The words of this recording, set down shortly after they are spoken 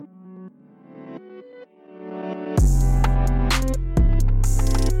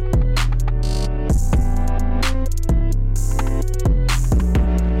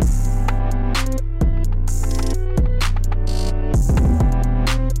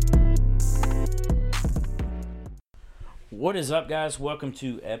What is up, guys? Welcome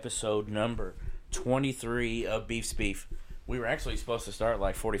to episode number 23 of Beef's Beef. We were actually supposed to start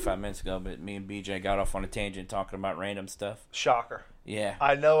like 45 minutes ago, but me and BJ got off on a tangent talking about random stuff. Shocker. Yeah.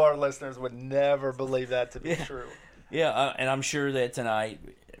 I know our listeners would never believe that to be true. Yeah, and I'm sure that tonight,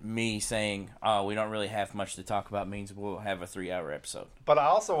 me saying, we don't really have much to talk about means we'll have a 3-hour episode. But I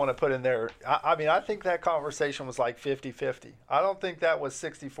also want to put in there, I think that conversation was like 50-50. I don't think that was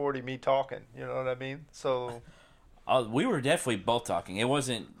 60-40 me talking. You know what I mean? So... we were definitely both talking. It was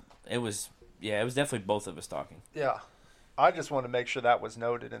definitely both of us talking. Yeah. I just want to make sure that was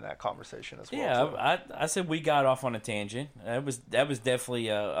noted in that conversation as well. Yeah, I said we got off on a tangent. That was definitely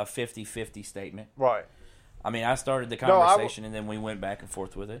a 50-50 statement. Right. I mean, I started the conversation and then we went back and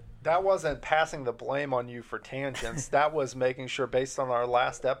forth with it. That wasn't passing the blame on you for tangents. That was making sure, based on our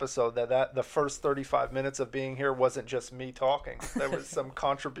last episode, that the first 35 minutes of being here wasn't just me talking. There was some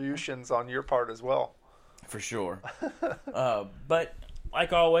contributions on your part as well. For sure. But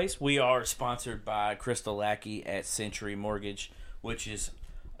like always, we are sponsored by Crystal Lackey at Century Mortgage, which is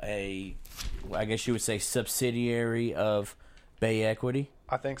I guess you would say, subsidiary of Bay Equity.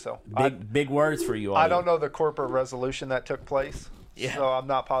 I think so. Big words for you all. I don't know the corporate resolution that took place, so I'm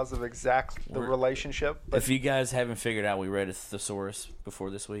not positive the relationship. But if you guys haven't figured out, we read a thesaurus before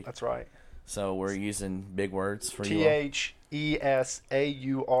this week. That's right. So we're using big words for you all. Thesaurus.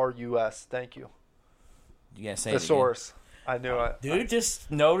 Thank you. You gotta say thesaurus. I knew it. Dude, just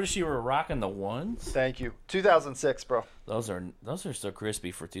noticed you were rocking the ones. Thank you. 2006, bro. Those are still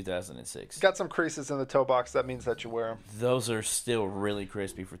crispy for 2006. Got some creases in the toe box. That means that you wear them. Those are still really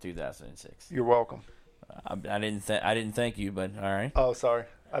crispy for 2006. You're welcome. I didn't thank you, but all right. Oh, sorry.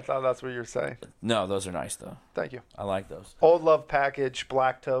 I thought that's what you were saying. No, those are nice though. Thank you. I like those. Old Love package,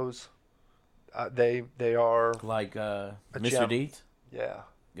 black toes. They are like Mr. gem. Deeds. Yeah.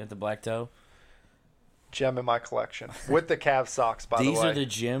 Got the black toe. Gem in my collection with the Cavs socks. By the way, these are the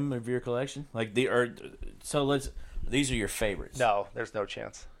gem of your collection. These are your favorites. No, there's no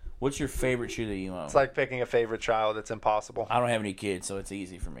chance. What's your favorite shoe that you own? It's like picking a favorite child. It's impossible. I don't have any kids, so it's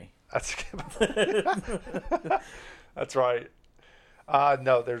easy for me. That's that's right.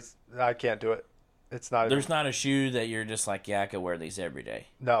 No, I can't do it. It's not. There's not a shoe that you're just like, yeah, I could wear these every day.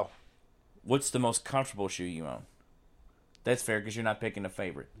 No. What's the most comfortable shoe you own? That's fair because you're not picking a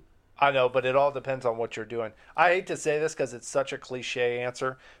favorite. I know, but it all depends on what you're doing. I hate to say this because it's such a cliche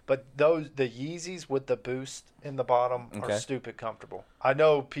answer, but the Yeezys with the boost in the bottom are stupid comfortable. I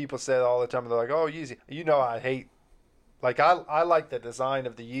know people say that all the time. They're like, "Oh, Yeezy." You know, I hate. Like I like the design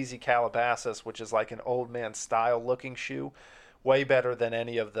of the Yeezy Calabasas, which is like an old man style looking shoe, way better than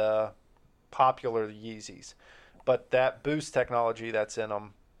any of the popular Yeezys. But that boost technology that's in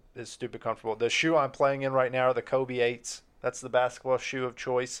them is stupid comfortable. The shoe I'm playing in right now are the Kobe 8s. That's the basketball shoe of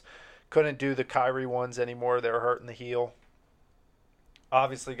choice. Couldn't do the Kyrie ones anymore. They were hurting the heel.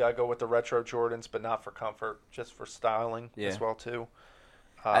 Obviously, got to go with the retro Jordans, but not for comfort, just for styling as well, too.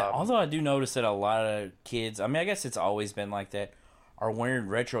 Although I do notice that a lot of kids, I mean, I guess it's always been like that, are wearing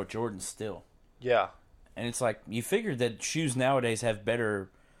retro Jordans still. Yeah. And it's like, you figure that shoes nowadays have better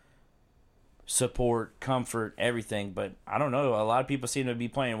support, comfort, everything, but I don't know. A lot of people seem to be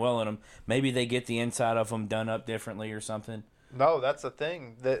playing well in them. Maybe they get the inside of them done up differently or something. No, that's the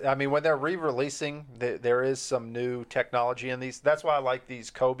thing. I mean, when they're re-releasing, there is some new technology in these. That's why I like these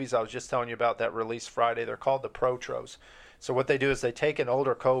Kobe's. I was just telling you about that release Friday. They're called the Protros. So what they do is they take an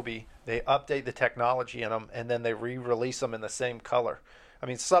older Kobe, they update the technology in them, and then they re-release them in the same color. I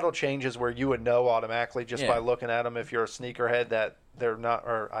mean, subtle changes where you would know automatically just by looking at them if you're a sneakerhead that they're not,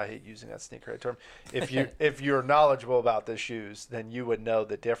 or I hate using that sneakerhead term. If you're knowledgeable about the shoes, then you would know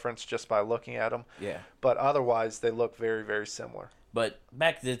the difference just by looking at them. Yeah. But otherwise, they look very, very similar. But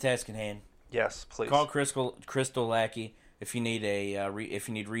back to the task at hand. Yes, please. Call Crystal Lackey if you need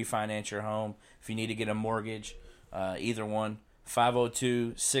refinance your home, if you need to get a mortgage, either one.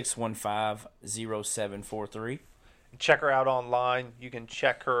 502-615-0743. Check her out online. You can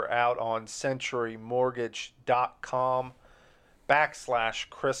check her out on centurymortgage.com/Crystal-Lackey,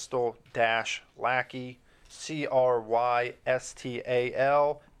 CRYSTAL-LACKEY.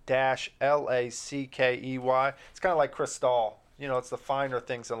 It's kind of like Crystal. You know, it's the finer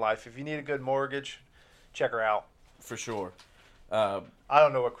things in life. If you need a good mortgage, check her out. For sure. I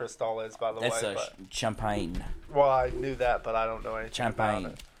don't know what Crystal is, by the way. That's champagne. Well, I knew that, but I don't know anything about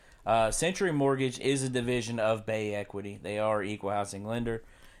it. Century Mortgage is a division of Bay Equity. They are equal housing lender.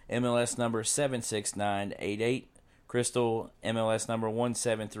 MLS number 76988. Crystal MLS number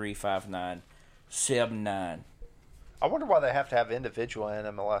 1735979. I wonder why they have to have individual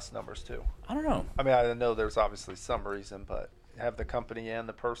NMLS numbers too. I don't know. I mean, I know there's obviously some reason, but have the company and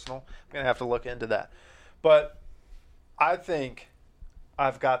the personal. I'm gonna have to look into that. But I think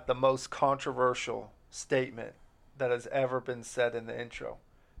I've got the most controversial statement that has ever been said in the intro.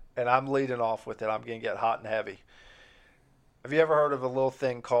 And I'm leading off with it. I'm going to get hot and heavy. Have you ever heard of a little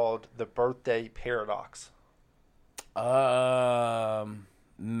thing called the birthday paradox?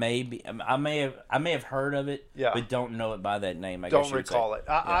 Maybe I may have heard of it, but don't know it by that name. I don't guess recall it.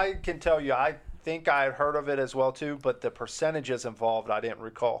 I can tell you, I think I had heard of it as well too, but the percentages involved I didn't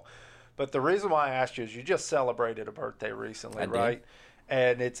recall. But the reason why I asked you is you just celebrated a birthday recently, right?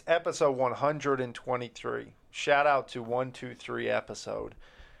 And it's episode 123. Shout out to 123 episode,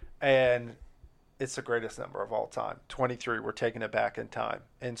 and it's the greatest number of all time. 23. We're taking it back in time.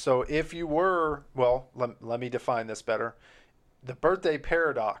 And so if you were, well, let me define this better. The birthday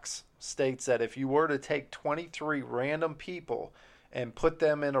paradox states that if you were to take 23 random people and put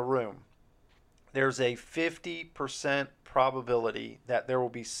them in a room, there's a 50% probability that there will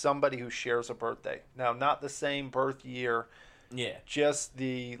be somebody who shares a birthday. Now, not the same birth year. Yeah. Just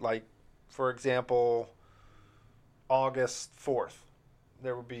for example, August 4th.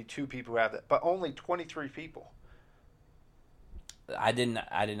 There would be 2 people who have that, but only 23 people. I did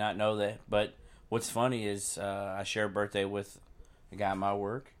not know that. But what's funny is I share a birthday with a guy at my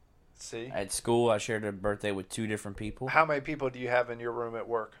work. See? At school, I shared a birthday with 2 different people. How many people do you have in your room at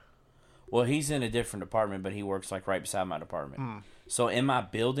work? Well, he's in a different department, but he works like right beside my department. So in my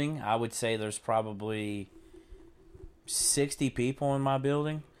building, I would say there's probably 60 people in my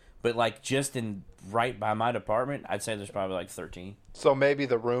building. But like just in right by my department, I'd say there's probably like 13. So maybe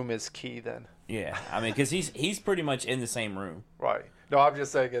the room is key then. Yeah, I mean, because he's pretty much in the same room. Right. No, I'm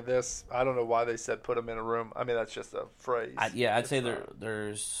just saying this. I don't know why they said put him in a room. I mean, that's just a phrase. I'd say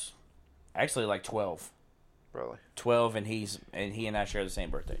there's actually like 12. Really? 12, and he and I share the same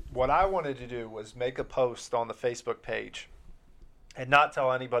birthday. What I wanted to do was make a post on the Facebook page and not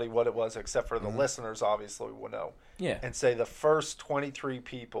tell anybody what it was except for the listeners, obviously, will know. Yeah. And say the first 23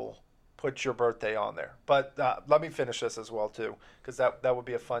 people put your birthday on there. But let me finish this as well, too, because that would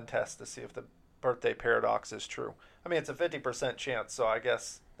be a fun test to see if the birthday paradox is true. I mean, it's a 50% chance, so I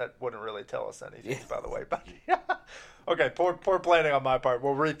guess that wouldn't really tell us anything, by the way. But okay, poor planning on my part.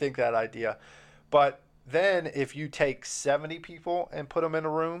 We'll rethink that idea. But then if you take 70 people and put them in a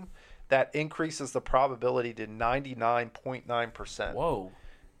room, that increases the probability to 99.9%. Whoa.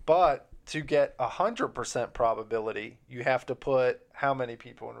 But to get 100% probability, you have to put how many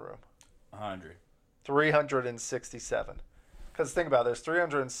people in a room? 100. 367. Because think about it, there's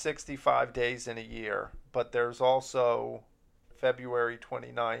 365 days in a year, but there's also February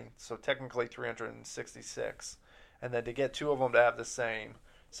 29th, so technically 366. And then to get 2 of them to have the same.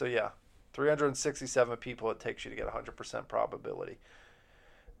 So yeah, 367 people it takes you to get 100% probability.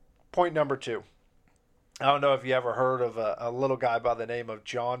 Point number 2. I don't know if you ever heard of a little guy by the name of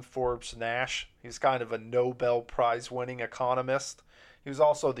John Forbes Nash. He's kind of a Nobel Prize winning economist. He was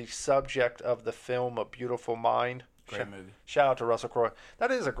also the subject of the film A Beautiful Mind. Great movie. Shout out to Russell Crowe.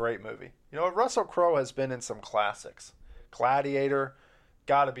 That is a great movie. You know, Russell Crowe has been in some classics. Gladiator,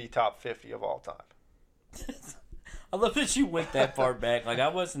 got to be top 50 of all time. I love that you went that far back. Like, I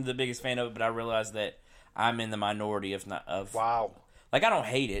wasn't the biggest fan of it, but I realized that I'm in the minority of Wow. Like, I don't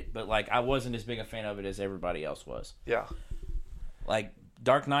hate it, but, like, I wasn't as big a fan of it as everybody else was. Yeah. Like,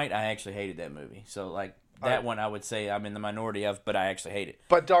 Dark Knight, I actually hated that movie. So, like, that one I would say I'm in the minority of, but I actually hate it.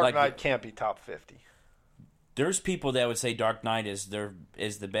 But Dark Knight can't be top 50. There's people that would say Dark Knight is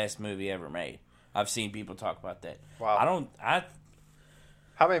the best movie ever made. I've seen people talk about that. Wow.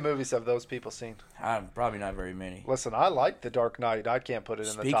 How many movies have those people seen? Probably not very many. Listen, I like The Dark Knight. I can't put it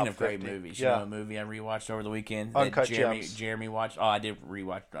in the top 50. Speaking of great movies, you know a movie I rewatched over the weekend? Uncut Gems. Jeremy watched. Oh, I did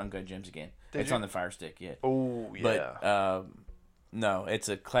rewatch Uncut Gems again. It's on the Fire Stick, yeah. Oh, yeah. But, no, it's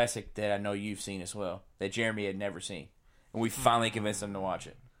a classic that I know you've seen as well, that Jeremy had never seen. And we finally convinced him to watch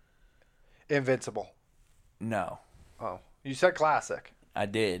it. Invincible. No. Oh. You said classic. I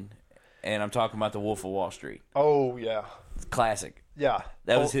did. And I'm talking about The Wolf of Wall Street. Oh, yeah. Classic. Yeah.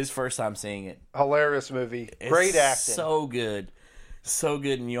 That was his first time seeing it. Hilarious movie. Great acting. So good. So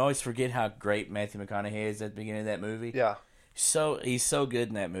good. And you always forget how great Matthew McConaughey is at the beginning of that movie. Yeah. He's so good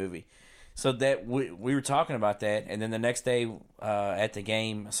in that movie. So that we were talking about that, and then the next day at the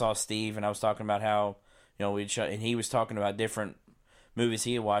game, I saw Steve, and I was talking about how and he was talking about different movies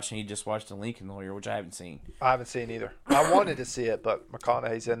he had watched, and he just watched The Lincoln Lawyer, which I haven't seen. I haven't seen either. I wanted to see it, but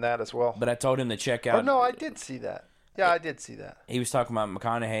McConaughey's in that as well. But I told him to check out. Oh no, I did see that. Yeah, I did see that. He was talking about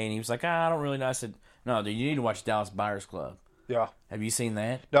McConaughey, and he was like, I don't really know. I said, no, dude, you need to watch Dallas Buyers Club. Yeah. Have you seen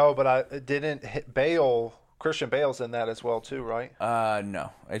that? No, but I didn't hit Christian Bale's in that as well too, right?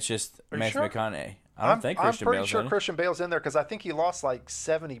 No. It's just Are you Matthew sure? McConaughey. I don't think Christian I'm pretty Bale's sure in it. Christian Bale's in there because I think he lost like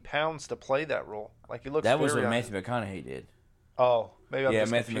 70 pounds to play that role. Like he looks. That was very what Matthew McConaughey did. Oh, maybe I'm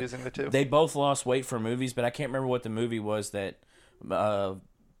just Matthew confusing the two. They both lost weight for movies, but I can't remember what the movie was that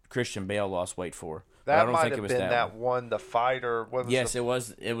Christian Bale lost weight for. But I That don't might think have it was been that that one. one, the fighter. What was Yes, the, it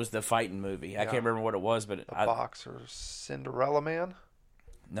was. It was the fighting movie. I can't remember what it was, but the boxer, Cinderella Man.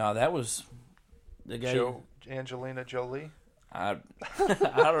 no, that was the guy. Angelina Jolie. I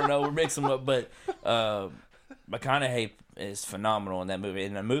don't know. We're mixing them up, but McConaughey is phenomenal in that movie.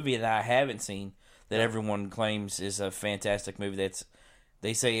 And a movie that I haven't seen that everyone claims is a fantastic movie.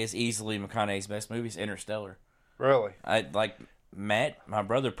 They say is easily McConaughey's best movie is Interstellar. Really? I like Matt, my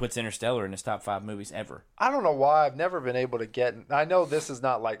brother, puts Interstellar in his top 5 movies ever. I don't know why I've never been able to get. I know this is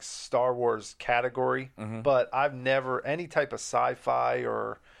not like Star Wars category, but I've never any type of sci-fi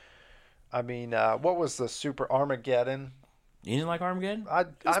or. I mean, what was the Super Armageddon? You didn't like Armageddon?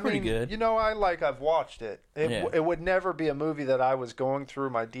 It's pretty good. You know, I've watched it. It would never be a movie that I was going through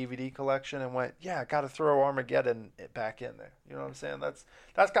my DVD collection and went, yeah, I got to throw Armageddon back in there. You know what I'm saying? That's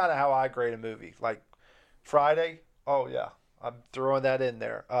kind of how I grade a movie. Like Friday, oh yeah, I'm throwing that in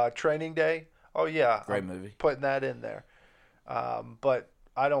there. Training Day, oh yeah, Great I'm movie. putting that in there. But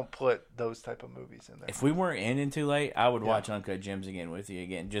I don't put those type of movies in there. If we weren't ending too late, I would watch Uncut Gems again with you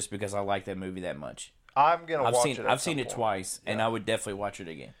again, just because I like that movie that much. I'm gonna watch it. I've seen it twice, and I would definitely watch it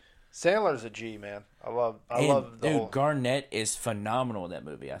again. Sandler's a G, man. I love the whole... Garnett is phenomenal in that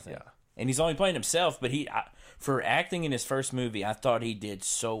movie. I think, and he's only playing himself, but for acting in his first movie, I thought he did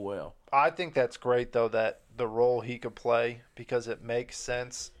so well. I think that's great though, that the role he could play, because it makes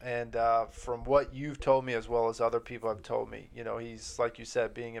sense. And from what you've told me as well as other people have told me, you know, he's, like you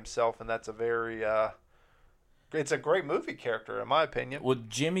said, being himself, and that's a very it's a great movie character, in my opinion. Well,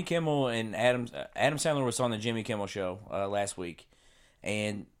 Jimmy Kimmel and Adam Sandler was on the Jimmy Kimmel show last week,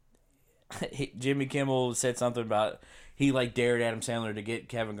 and Jimmy Kimmel said something about he like dared Adam Sandler to get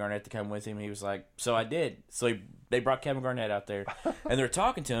Kevin Garnett to come with him. He was like, "So I did." So they brought Kevin Garnett out there, and they're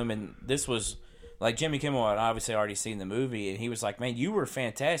talking to him, and this was like Jimmy Kimmel had obviously already seen the movie, and he was like, "Man, you were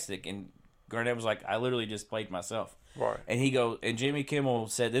fantastic," and Garnett was like, "I literally just played myself." Right. And Jimmy Kimmel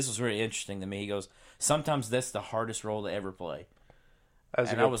said this was really interesting to me. He goes, "Sometimes that's the hardest role to ever play."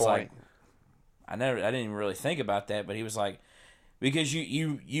 That's and a good I was point. like, I didn't even really think about that, but he was like, because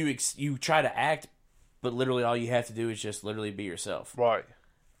you try to act, but literally all you have to do is just literally be yourself. Right.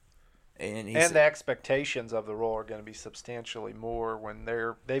 And the expectations of the role are going to be substantially more when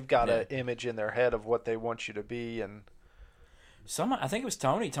they've got an image in their head of what they want you to be. And I think it was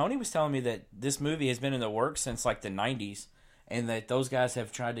Tony. Tony was telling me that this movie has been in the works since like the 90s, and that those guys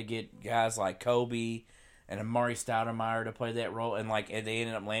have tried to get guys like Kobe and Amari Stoudemire to play that role, and they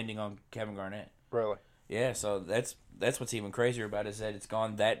ended up landing on Kevin Garnett. Really? Yeah, so that's what's even crazier about it, is that it's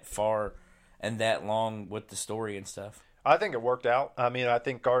gone that far and that long with the story and stuff. I think it worked out. I mean, I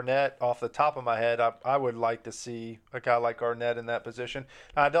think Garnett, off the top of my head, I would like to see a guy like Garnett in that position.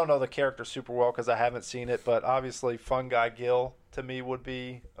 I don't know the character super well because I haven't seen it, but obviously Fun Guy Gill, to me, would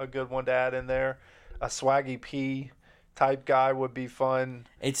be a good one to add in there. A Swaggy P type guy would be fun.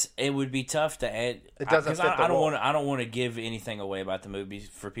 It would be tough to add. It doesn't fit the role. I don't want to give anything away about the movie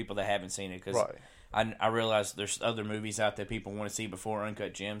for people that haven't seen it, because right. I realize there's other movies out there people want to see before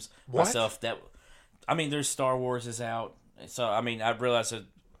Uncut Gems. What? There's Star Wars is out, so I realized that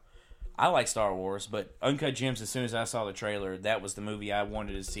I like Star Wars, but Uncut Gems, as soon as I saw the trailer, that was the movie I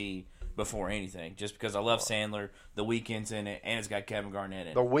wanted to see before anything, just because I love Sandler. The Weeknd's in it, and it's got Kevin Garnett in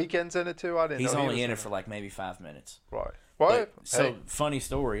it. The Weeknd's in it too? I didn't know He's only he was in it for like maybe 5 minutes. Right. Well, funny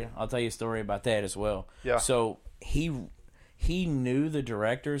story. I'll tell you a story about that as well. Yeah. So he knew the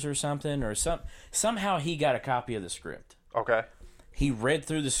directors or something, or somehow he got a copy of the script. Okay. He read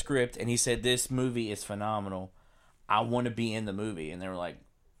through the script and he said, "This movie is phenomenal. I want to be in the movie." And they were like,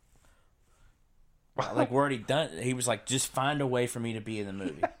 we're already done. He was like, "Just find a way for me to be in the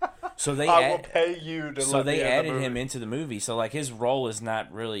movie." So I will pay you to. So they added him into the movie. So like his role is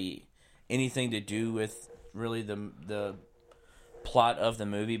not really anything to do with really the plot of the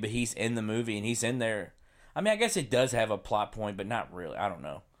movie, but he's in the movie and he's in there. I mean, I guess it does have a plot point, but not really. I don't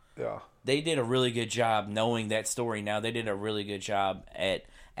know. Yeah. They did a really good job knowing that story now. They did a really good job at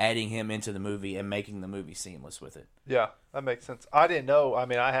adding him into the movie and making the movie seamless with it. Yeah, that makes sense. I didn't know. I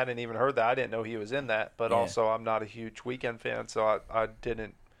mean, I hadn't even heard that. I didn't know he was in that. But also, I'm not a huge Weeknd fan, so I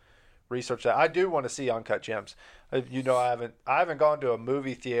didn't research that. I do want to see Uncut Gems. You know, I haven't gone to a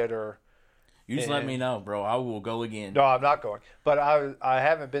movie theater. You just let me know, bro. I will go again. No, I'm not going. But I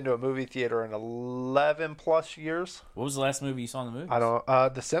haven't been to a movie theater in 11 plus years. What was the last movie you saw in the movie? I don't.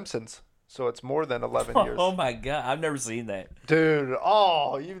 The Simpsons. So it's more than 11 years. Oh my god, I've never seen that. Dude,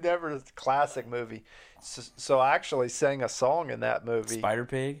 you've never, classic movie. So I actually sang a song in that movie. Spider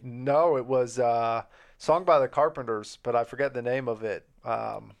Pig? No, it was a song by the Carpenters, but I forget the name of it.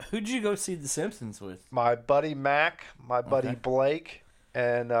 Who'd you go see The Simpsons with? My buddy Mac, my buddy Blake,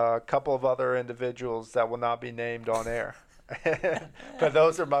 and a couple of other individuals that will not be named on air. But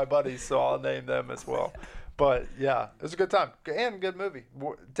those are my buddies, so I'll name them as well. But yeah, it was a good time and good movie.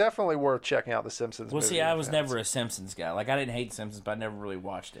 Definitely worth checking out The Simpsons. Well, see, I was never a Simpsons guy. Like, I didn't hate Simpsons, but I never really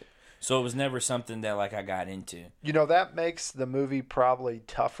watched it. So it was never something that like I got into. You know, that makes the movie probably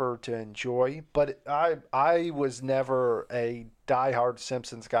tougher to enjoy. But I was never a diehard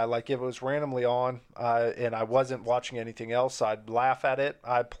Simpsons guy. Like, if it was randomly on and I wasn't watching anything else, I'd laugh at it.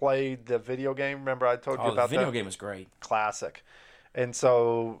 I played the video game. Remember I told you about that? The video game was great. Classic. And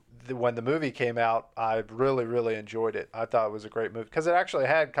so when the movie came out, I really, really enjoyed it. I thought it was a great movie because it actually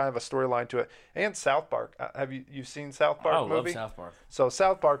had kind of a storyline to it. And South Park. Have you seen South Park movie? I love South Park. So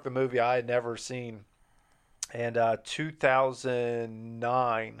South Park, the movie, I had never seen. And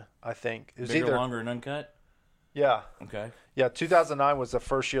 2009, I think. It was Bigger, longer, and uncut? Yeah. Okay. Yeah, 2009 was the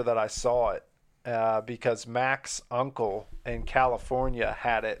first year that I saw it. Because Mac's uncle in California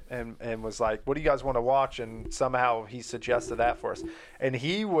had it and was like, what do you guys want to watch? And somehow he suggested that for us. And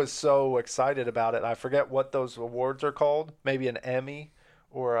he was so excited about it. I forget what those awards are called. Maybe an Emmy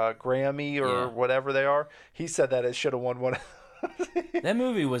or a Grammy or whatever they are. He said that it should have won one. That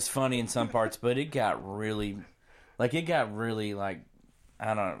movie was funny in some parts, but it got really, I don't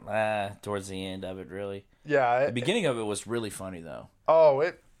know, towards the end of it, really. Yeah. The beginning of it was really funny, though.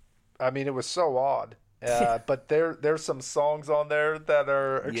 It was so odd. But there's some songs on there that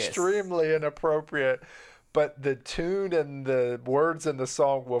are extremely inappropriate. But the tune and the words in the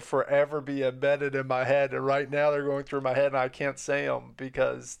song will forever be embedded in my head. And right now they're going through my head and I can't say them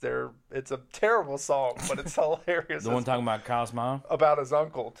because it's a terrible song, but it's hilarious. The one talking about Kyle's mom? About his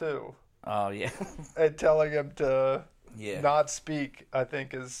uncle, too. Oh, yeah. And telling him to not speak, I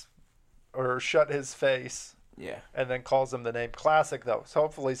think or shut his face. Yeah. And then calls him the name. Classic, though. So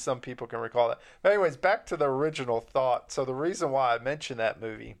hopefully some people can recall that. But anyways, back to the original thought. So the reason why I mentioned that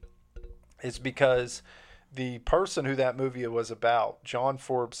movie is because the person who that movie was about, John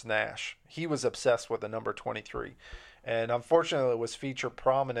Forbes Nash, he was obsessed with the number 23. And unfortunately, it was featured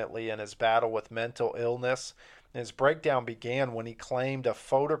prominently in his battle with mental illness. His breakdown began when he claimed a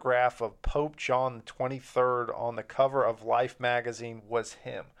photograph of Pope John XXIII on the cover of Life magazine was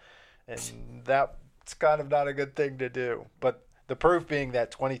him. And it's kind of not a good thing to do. But the proof being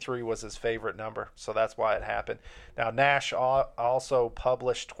that 23 was his favorite number, so that's why it happened. Now, Nash also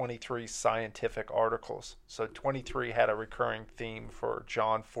published 23 scientific articles. So 23 had a recurring theme for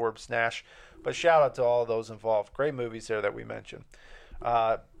John Forbes Nash. But shout out to all those involved. Great movies there that we mentioned.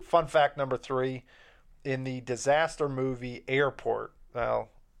 Fun fact number 3, in the disaster movie Airport. Now,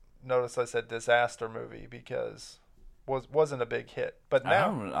 notice I said disaster movie because wasn't a big hit. But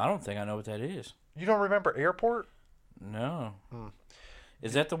now I don't think I know what that is. You don't remember Airport? No.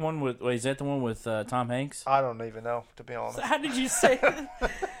 Is that the one with Tom Hanks? I don't even know, to be honest. How did you say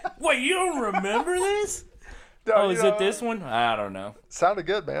that? Wait, you don't remember this? No, is it this one? I don't know. Sounded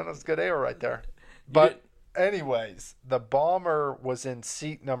good, man. That's good air right there. But anyways, the bomber was in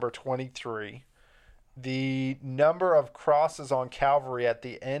seat number 23. The number of crosses on Calvary at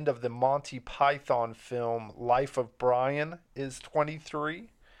the end of the Monty Python film Life of Brian is 23.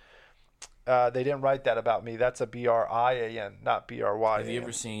 They didn't write that about me. That's a Brian, not Bryan. Have you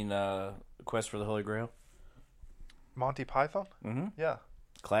ever seen Quest for the Holy Grail? Monty Python? Mm-hmm. Yeah.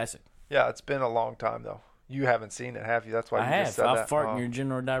 Classic. Yeah, it's been a long time, though. You haven't seen it, have you? That's why you just said that. I'll fart in your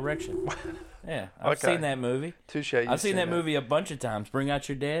general direction. Yeah, I've seen that movie. Touche. I've seen that movie a bunch of times. Bring Out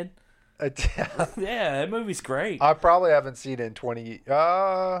Your Dead. Yeah, that movie's great. I probably haven't seen it in 20,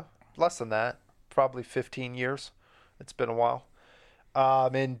 less than that. Probably 15 years. It's been a while.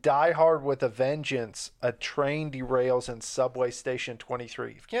 In Die Hard with a Vengeance, a train derails in subway station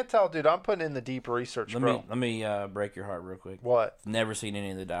 23. If you can't tell, dude, I'm putting in the deep research, bro. Let me break your heart real quick. What? Never seen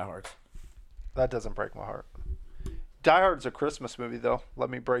any of the Die Hards. That doesn't break my heart. Die Hard's a Christmas movie, though. Let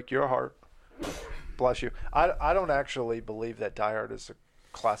me break your heart. Bless you. I don't actually believe that Die Hard is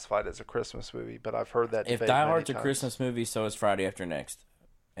classified as a Christmas movie, but I've heard that. If Die Hard's a Christmas movie, so is Friday After Next.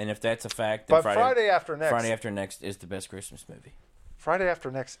 And if that's a fact, then Friday After Next is the best Christmas movie. Friday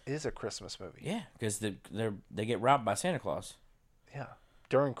After Next is a Christmas movie. Yeah, because they get robbed by Santa Claus. Yeah,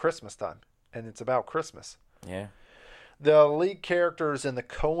 during Christmas time, and it's about Christmas. Yeah. The lead characters in the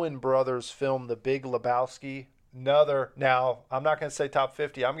Coen brothers film The Big Lebowski. Now, I'm not going to say top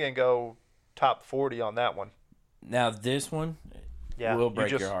 50. I'm going to go top 40 on that one. Now, this one, Yeah, will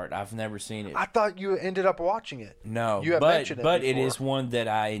break your heart. I've never seen it. I thought you ended up watching it. No, you have mentioned it but before. it is one that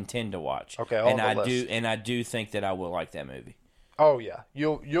I intend to watch. Okay, I do think that I will like that movie. Oh yeah,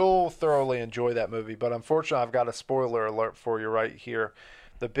 you'll thoroughly enjoy that movie. But unfortunately, I've got a spoiler alert for you right here.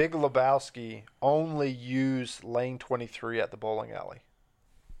 The Big Lebowski only used Lane 23 at the bowling alley.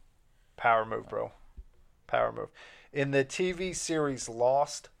 Power move, bro. Power move. In the TV series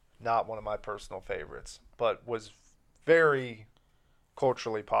Lost, not one of my personal favorites, but was very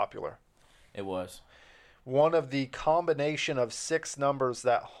culturally popular. It was. One of the combination of 6 numbers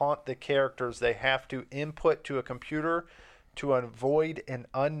that haunt the characters they have to input to a computer to avoid an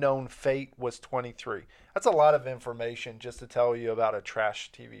unknown fate was 23. That's a lot of information just to tell you about a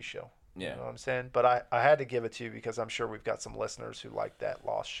trash TV show. Yeah. You know what I'm saying? But I had to give it to you because I'm sure we've got some listeners who like that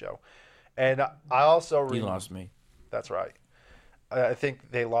Lost show. And I also... You lost me. That's right. I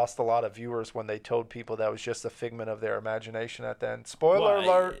think they lost a lot of viewers when they told people that was just a figment of their imagination at the end. Spoiler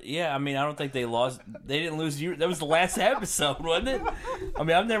alert. Yeah, I mean, I don't think they lost. They didn't lose viewers. That was the last episode, wasn't it? I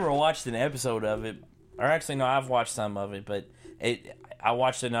mean, I've never watched an episode of it. Or actually, no, I've watched some of it, but I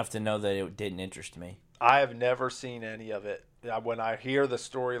watched enough to know that it didn't interest me. I have never seen any of it. When I hear the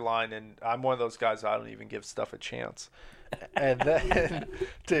storyline, and I'm one of those guys, I don't even give stuff a chance. And then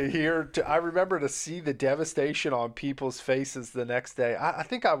I remember to see the devastation on people's faces the next day. I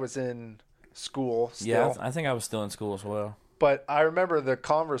think I was in school still. Yeah, I think I was still in school as well. But I remember the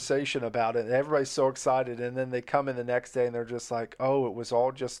conversation about it, and everybody's so excited, and then they come in the next day, and they're just like, oh, it was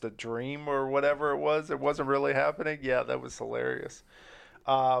all just a dream or whatever it was. It wasn't really happening. Yeah, that was hilarious.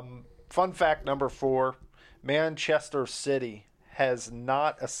 Fun fact number 4, Manchester City has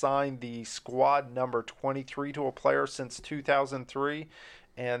not assigned the squad number 23 to a player since 2003,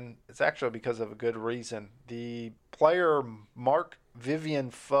 and it's actually because of a good reason. The player, Marc-Vivien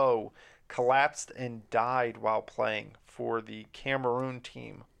Foé, collapsed and died while playing for the Cameroon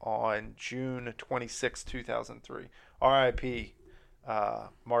team on June 26, 2003. R.I.P.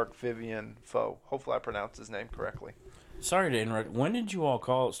 Marc-Vivien Foé. Hopefully I pronounced his name correctly. Sorry to interrupt. When did you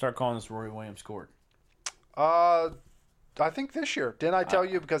all start calling this Roy Williams Court? I think this year. Didn't I tell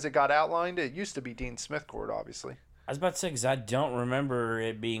you because it got outlined? It used to be Dean Smith Court, obviously. I was about to say, because I don't remember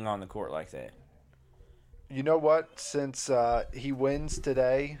it being on the court like that. You know what? Since he wins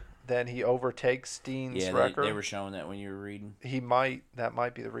today, then he overtakes Dean's record. Yeah, they were showing that when you were reading. That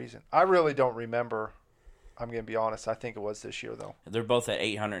might be the reason. I really don't remember. I'm going to be honest. I think it was this year, though. They're both at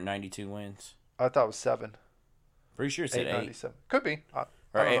 892 wins. I thought it was 7. Pretty sure it said 8. Could be.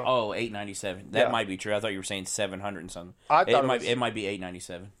 897. That might be true. I thought you were saying 700 and something. It might be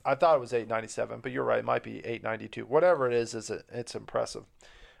 897. I thought it was 897, but you're right. It might be 892. Whatever it is it's impressive.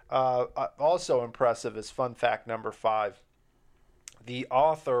 Also impressive is fun fact number 5. The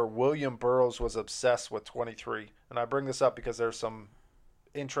author, William Burroughs, was obsessed with 23. And I bring this up because there's some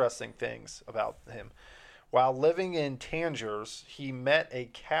interesting things about him. While living in Tangiers, he met a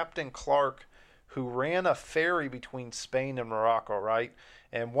Captain Clark who ran a ferry between Spain and Morocco, right?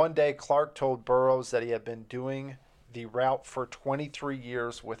 And one day Clark told Burroughs that he had been doing the route for 23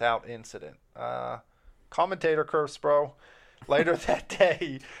 years without incident. Commentator curse, bro. Later that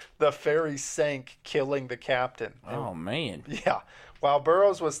day, the ferry sank, killing the captain. Oh, man. Yeah. While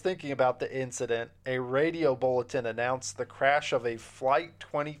Burroughs was thinking about the incident, a radio bulletin announced the crash of a Flight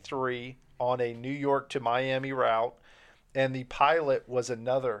 23 on a New York to Miami route, and the pilot was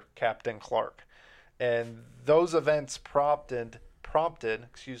another Captain Clark. And those events prompted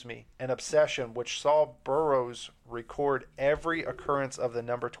an obsession which saw Burroughs record every occurrence of the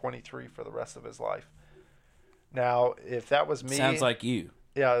number 23 for the rest of his life. Now, if that was me... Sounds like you.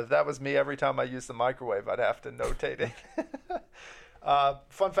 Yeah, if that was me, every time I use the microwave, I'd have to notate it.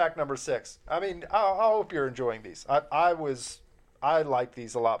 Fun fact number 6. I mean, I hope you're enjoying these. I like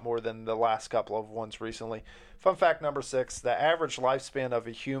these a lot more than the last couple of ones recently. Fun fact number 6, the average lifespan of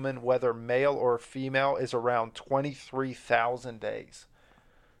a human, whether male or female, is around 23,000 days.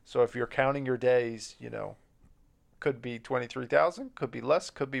 So if you're counting your days, could be 23,000, could be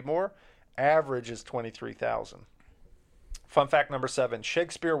less, could be more. Average is 23,000. Fun fact number 7,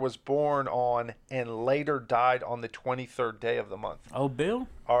 Shakespeare was born on and later died on the 23rd day of the month. Oh, Bill?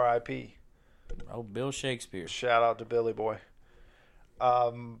 R.I.P. Oh, Bill Shakespeare. Shout out to Billy Boy.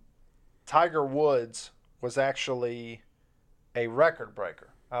 Tiger Woods was actually a record breaker.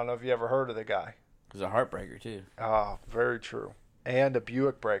 I don't know if you ever heard of the guy. He's a heartbreaker, too. Ah, very true. And a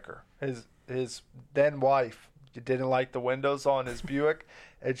Buick breaker. His then wife didn't like the windows on his Buick,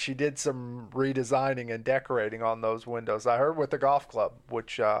 and she did some redesigning and decorating on those windows. I heard with the golf club,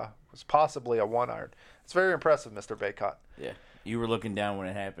 which was possibly a 1-iron. It's very impressive, Mr. Baycott. Yeah. You were looking down when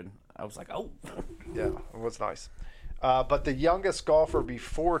it happened. I was like, oh. Yeah, it was nice. But the youngest golfer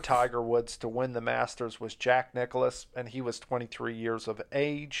before Tiger Woods to win the Masters was Jack Nicklaus, and he was 23 years of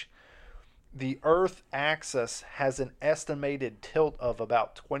age. The Earth axis has an estimated tilt of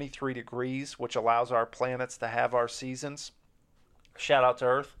about 23 degrees, which allows our planets to have our seasons. Shout out to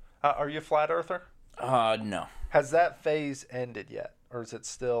Earth. Are you a flat earther? No. Has that phase ended yet? Or is it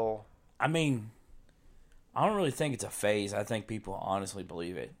still... I mean, I don't really think it's a phase. I think people honestly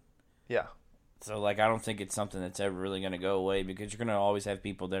believe it. Yeah. So, like, I don't think it's something that's ever really going to go away because you're going to always have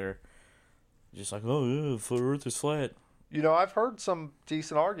people that are just like, oh, yeah, the Earth is flat. You know, I've heard some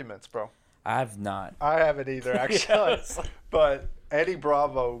decent arguments, bro. I've not. I haven't either, actually. But Eddie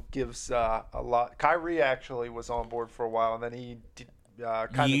Bravo gives a lot. Kyrie actually was on board for a while, and then he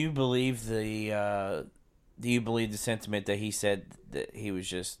Do you believe the sentiment that he said that he was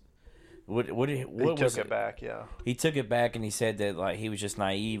just... What he took it back, yeah. He took it back and he said that like he was just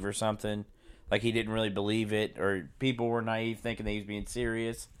naive or something. Like he didn't really believe it, or people were naive thinking that he was being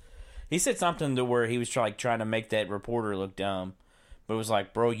serious. He said something to where he was trying to make that reporter look dumb. But it was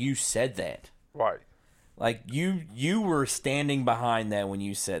like, bro, you said that. Right. Like you were standing behind that when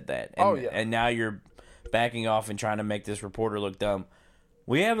you said that. And, yeah. And now you're backing off and trying to make this reporter look dumb.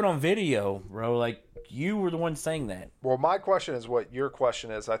 We have it on video, bro. Like, you were the one saying that. Well, my question is what your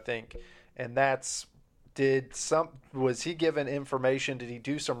question is, I think. And that's, was he given information? Did he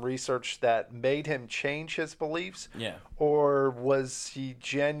do some research that made him change his beliefs? Yeah. Or was he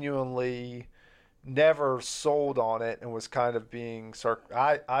genuinely never sold on it and was kind of being...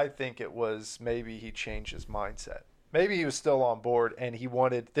 I think it was maybe he changed his mindset. Maybe he was still on board and he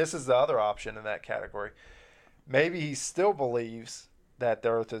wanted... This is the other option in that category. Maybe he still believes that the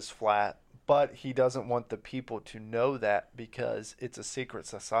Earth is flat, but he doesn't want the people to know that because it's a secret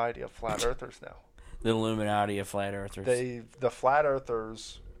society of flat earthers now. The Illuminati of flat earthers. The flat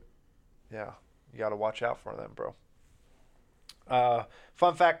earthers, yeah, you got to watch out for them, bro.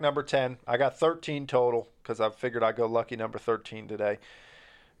 Fun fact number 10. I got 13 total because I figured I'd go lucky number 13 today.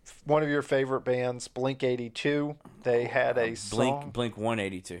 One of your favorite bands, Blink-182. They had a song. Blink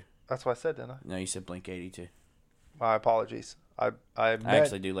 182. That's what I said, didn't I? No, you said Blink 82. My apologies. I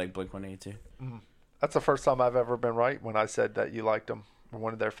actually do like Blink 182. That's the first time I've ever been right when I said that you liked them.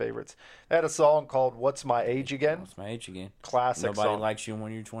 One of their favorites. They had a song called "What's My Age Again." What's My Age Again? Classic Nobody song. likes you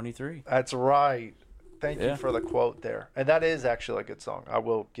when you're 23. That's right. Thank you for the quote there. And that is actually a good song. I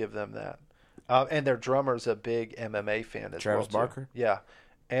will give them that. And their drummer's a big MMA fan as Travis well, Barker? Yeah.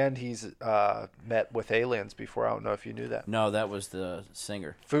 And he's met with aliens before. I don't know if you knew that. No, that was the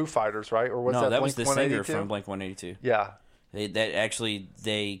singer. Foo Fighters, right? Or was that was the singer 182? from Blink 182. Yeah.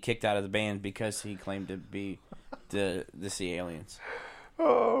 They kicked out of the band because he claimed to be to see aliens.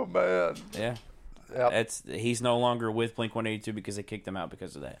 Oh man. Yeah. Yep. He's no longer with Blink 182 because they kicked him out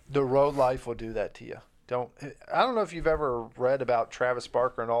because of that. The road life will do that to you. I don't know if you've ever read about Travis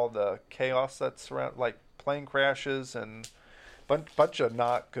Barker and all the chaos that's around, like plane crashes and bunch of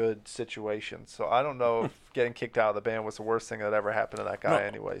not good situations. So I don't know if getting kicked out of the band was the worst thing that ever happened to that guy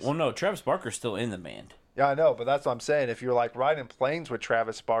anyways. Well, no, Travis Barker's still in the band. Yeah, I know, but that's what I'm saying. If you're like riding planes with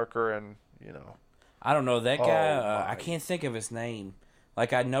Travis Barker and, you know. I don't know. That guy, I can't think of his name.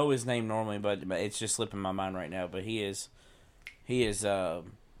 Like, I know his name normally, but it's just slipping my mind right now. But he is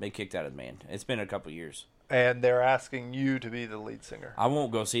been kicked out of the band. It's been a couple years. And they're asking you to be the lead singer. I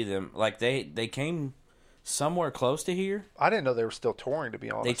won't go see them. Like, they came somewhere close to here. I didn't know they were still touring, to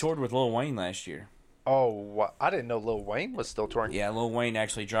be honest. They toured with Lil Wayne last year. Oh, I didn't know Lil Wayne was still touring. Yeah, Lil Wayne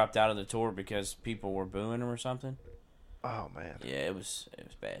actually dropped out of the tour because people were booing him or something. Oh, man. Yeah, it was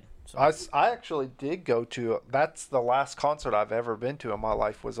bad. So. I actually did go to, that's the last concert I've ever been to in my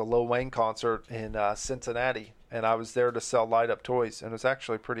life, was a Lil Wayne concert in Cincinnati. And I was there to sell light-up toys, and it was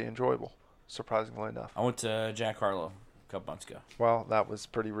actually pretty enjoyable, surprisingly enough. I went to Jack Harlow a couple months ago. Well, that was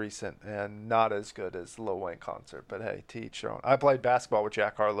pretty recent and not as good as the Lil Wayne concert, but hey, to each their own. I played basketball with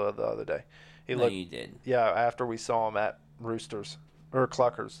Jack Harlow the other day. You did. Yeah, after we saw him at Roosters, or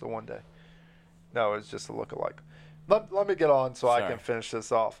Cluckers the one day. No, it was just a look-alike. Let me get on so I can finish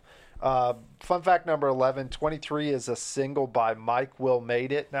this off. Fun fact number 11, 23 is a single by Mike Will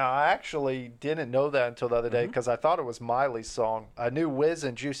Made It. Now, I actually didn't know that until the other day because I thought it was Miley's song. I knew Wiz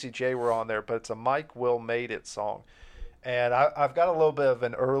and Juicy J were on there, but it's a Mike Will Made It song. And I've got a little bit of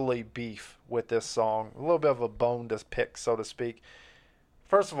an early beef with this song, a little bit of a bone to pick, so to speak.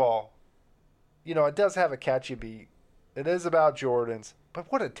 First of all, you know, it does have a catchy beat. It is about Jordans,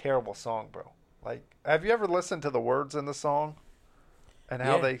 but what a terrible song, bro. Like, have you ever listened to the words in the song and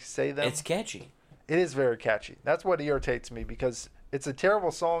how they say them? It's catchy. It is very catchy. That's what irritates me because it's a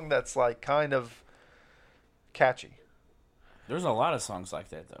terrible song that's like kind of catchy. There's a lot of songs like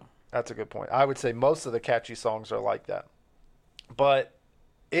that though. That's a good point. I would say most of the catchy songs are like that. But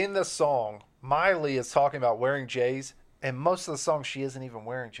in the song, Miley is talking about wearing J's, and most of the song she isn't even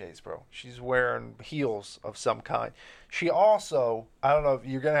wearing J's, bro. She's wearing heels of some kind. She also, I don't know, if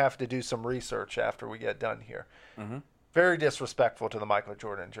you're going to have to do some research after we get done here. Mm-hmm. Very disrespectful to the Michael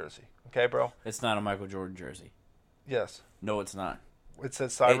Jordan jersey. Okay, bro? It's not a Michael Jordan jersey. Yes. No, it's not. It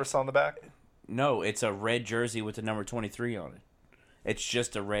says Cyrus on the back? No, it's a red jersey with the number 23 on it. It's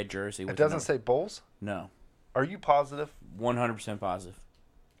just a red jersey. With It doesn't say Bulls? No. Are you positive? 100% positive.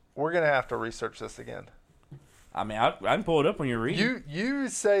 We're going to have to research this again. I mean, I can pull it up when you're reading. You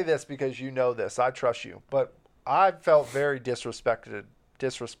say this because you know this. I trust you. But I felt very disrespected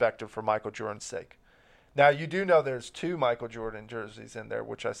for Michael Jordan's sake. Now, you do know there's 2 Michael Jordan jerseys in there,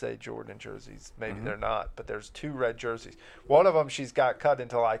 which I say Jordan jerseys. Maybe they're not, but there's 2 red jerseys. One of them she's got cut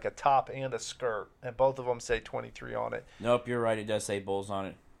into like a top and a skirt, and both of them say 23 on it. Nope, you're right. It does say Bulls on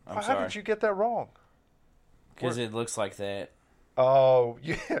it. I'm sorry. How did you get that wrong? Because it looks like that. Oh,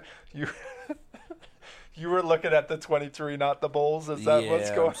 you were looking at the 23, not the Bulls? Is that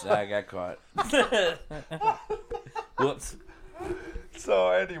what's going on? I got caught. Whoops. So,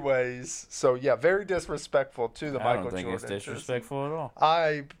 anyways, very disrespectful to the Michael Jordan. I don't think it's disrespectful at all.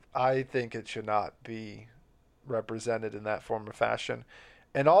 I think it should not be represented in that form of fashion.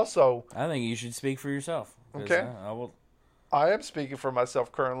 And also, I think you should speak for yourself. Okay. I am speaking for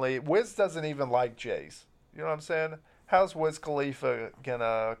myself currently. Wiz doesn't even like Jays. You know what I'm saying? How's Wiz Khalifa going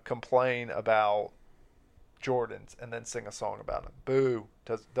to complain about Jordans and then sing a song about them? Boo.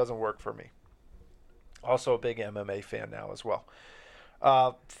 Doesn't work for me. Also a big MMA fan now as well.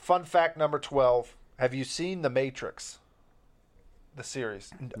 Fun fact number 12. Have you seen The Matrix? The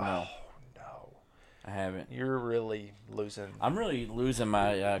series? No. Oh, no. I haven't. You're really losing. I'm really losing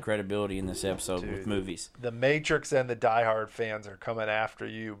my credibility in this episode with movies. The Matrix and the Die Hard fans are coming after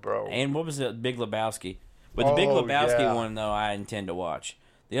you, bro. And what was it? Big Lebowski. But the Big Lebowski one, though, I intend to watch.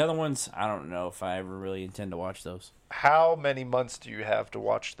 The other ones, I don't know if I ever really intend to watch those. How many months do you have to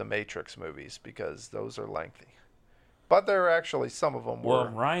watch the Matrix movies? Because those are lengthy. But there are actually some of them were. Well,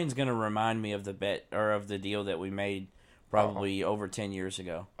 Ryan's going to remind me of the bet or of the deal that we made probably over 10 years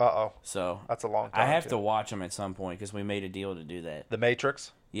ago. Uh-oh. So that's a long time. I have to watch them at some point because we made a deal to do that. The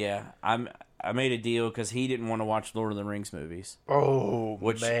Matrix? Yeah. I made a deal because he didn't want to watch Lord of the Rings movies. Oh,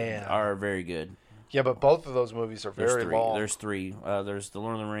 which man. are very good. Yeah, but both of those movies are very long. There's 3. There's the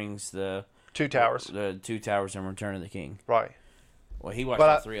Lord of the Rings, the Two Towers. The Two Towers, and Return of the King. Right. Well, he watched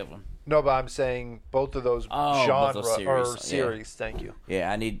all 3 of them. No, but I'm saying both of those genre or series. Yeah. Thank you.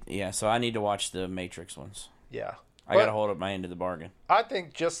 Yeah, so I need to watch the Matrix ones. Yeah. I got to hold up my end of the bargain. I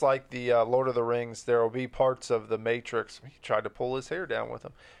think just like the Lord of the Rings, there will be parts of the Matrix. He tried to pull his hair down with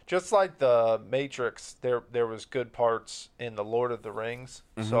him. Just like the Matrix, there was good parts in the Lord of the Rings.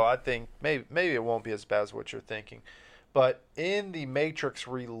 Mm-hmm. So I think maybe it won't be as bad as what you're thinking. But in the Matrix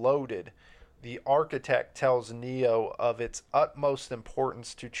Reloaded, the architect tells Neo of its utmost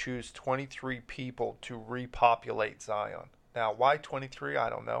importance to choose 23 people to repopulate Zion. Now, why 23? I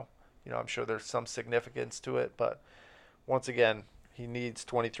don't know. I'm sure there's some significance to it, but once again, he needs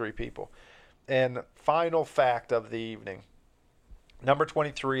 23 people. And final fact of the evening. Number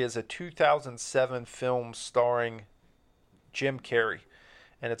 23 is a 2007 film starring Jim Carrey.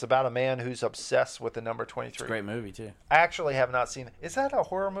 And it's about a man who's obsessed with the number 23. It's a great movie, too. I actually have not seen it. Is that a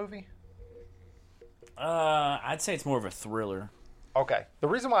horror movie? I'd say it's more of a thriller. Okay. The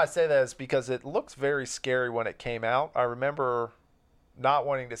reason why I say that is because it looks very scary when it came out. I remember not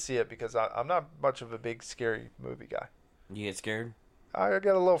wanting to see it because I'm not much of a big scary movie guy. You get scared? I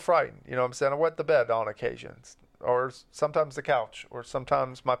get a little frightened. You know what I'm saying? I wet the bed on occasions. Or sometimes the couch. Or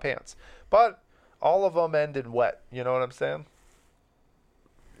sometimes my pants. But all of them end in wet. You know what I'm saying?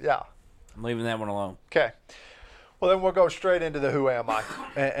 Yeah. I'm leaving that one alone. Okay. Well, then we'll go straight into the Who Am I?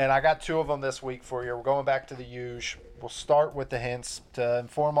 And I got 2 of them this week for you. We're going back to the usual. We'll start with the hints to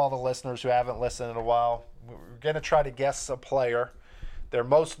inform all the listeners who haven't listened in a while. We're going to try to guess a player. They're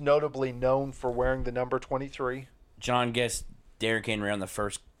most notably known for wearing the number 23. John guessed Derrick Henry on the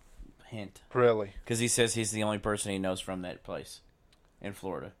first hint. Really? Because he says he's the only person he knows from that place in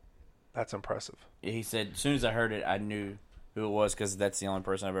Florida. That's impressive. He said, as soon as I heard it, I knew who it was because that's the only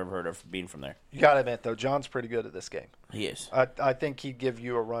person I've ever heard of being from there. You got to admit, though, John's pretty good at this game. He is. I think he'd give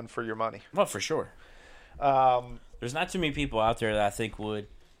you a run for your money. Well, for sure. There's not too many people out there that I think would.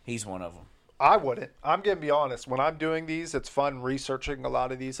 He's one of them. I wouldn't. I'm going to be honest. When I'm doing these, it's fun researching a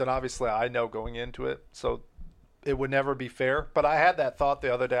lot of these, and obviously I know going into it, so it would never be fair. But I had that thought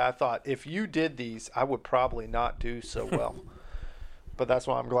the other day. I thought, if you did these, I would probably not do so well. But that's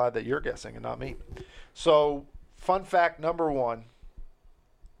why I'm glad that you're guessing and not me. So, fun fact number 1.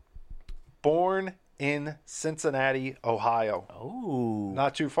 Born in Cincinnati, Ohio. Oh.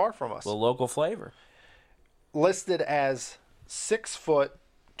 Not too far from us. The local flavor. Listed as 6 foot,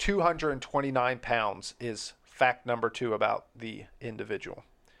 229 pounds is fact number 2 about the individual.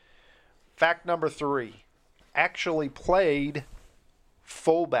 Fact number 3, actually played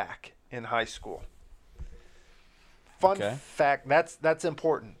fullback in high school. Fun fact, that's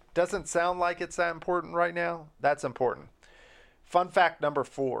important. Doesn't sound like it's that important right now. That's important. Fun fact number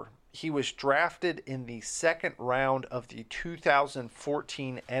 4, he was drafted in the second round of the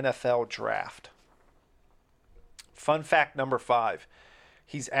 2014 NFL draft. Fun fact number 5,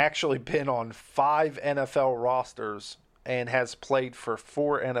 he's actually been on 5 NFL rosters and has played for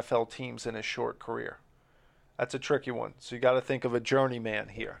 4 NFL teams in his short career. That's a tricky one. So you got to think of a journeyman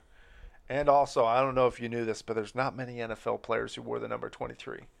here. And also, I don't know if you knew this, but there's not many NFL players who wore the number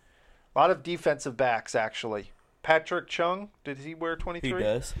 23. A lot of defensive backs, actually. Patrick Chung, did he wear 23? He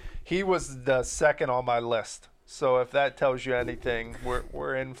does. He was the second on my list. So if that tells you anything,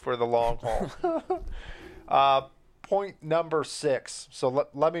 we're in for the long haul. Point number 6. So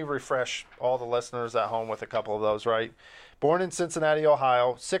let me refresh all the listeners at home with a couple of those, right? Born in Cincinnati,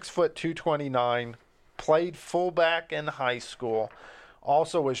 Ohio, 6 foot 229, played fullback in high school.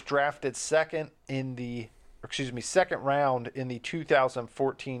 Also was drafted second round in the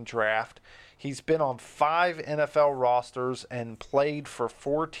 2014 draft. He's been on 5 NFL rosters and played for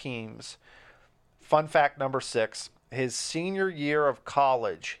 4 teams. Fun fact number 6, his senior year of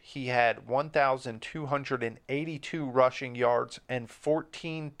college, he had 1,282 rushing yards and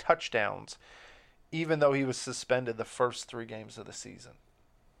 14 touchdowns, even though he was suspended the first 3 games of the season.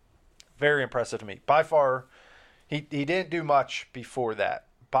 Very impressive to me. By far, he didn't do much before that.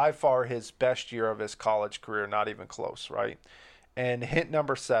 By far his best year of his college career, not even close, right? And hint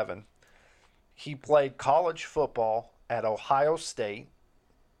number 7, he played college football at Ohio State.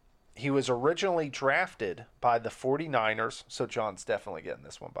 He was originally drafted by the 49ers, so John's definitely getting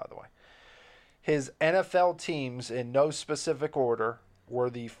this one, by the way. His NFL teams, in no specific order, were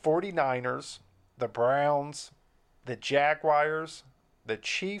the 49ers, the Browns, the Jaguars, the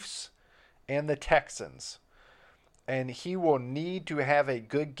Chiefs, and the Texans. And he will need to have a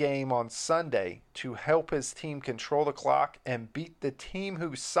good game on Sunday to help his team control the clock and beat the team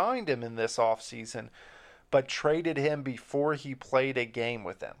who signed him in this offseason but traded him before he played a game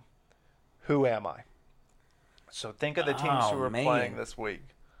with them. Who am I? So think of the teams who are playing this week.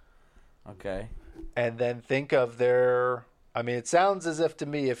 Okay. And then think of their... I mean, it sounds as if to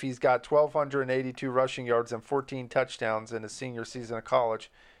me, if he's got 1,282 rushing yards and 14 touchdowns in his senior season of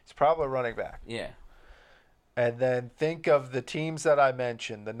college, he's probably running back. Yeah. And then think of the teams that I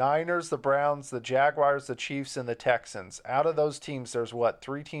mentioned, the Niners, the Browns, the Jaguars, the Chiefs, and the Texans. Out of those teams, there's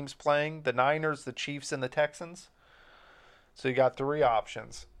 3 teams playing? The Niners, the Chiefs, and the Texans? So you got 3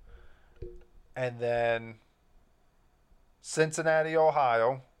 options. And then Cincinnati,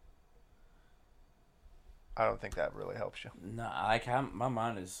 Ohio. I don't think that really helps you. No, my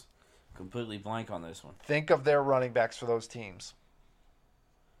mind is completely blank on this one. Think of their running backs for those teams.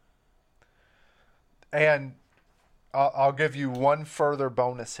 And I'll give you one further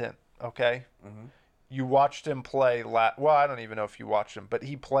bonus hint, okay? Mm-hmm. You watched him play well, I don't even know if you watched him, but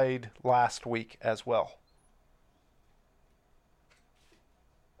he played last week as well.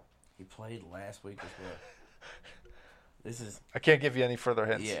 He played last week as well. I can't give you any further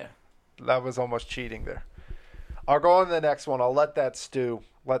hints. Yeah. That was almost cheating there. I'll go on to the next one. I'll let that stew.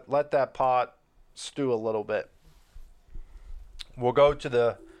 Let that pot stew a little bit. We'll go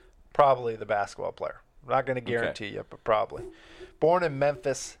to probably the basketball player. I'm not going to guarantee you, but probably. Born in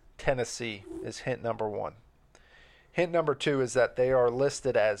Memphis, Tennessee is hint number 1. Hint number 2 is that they are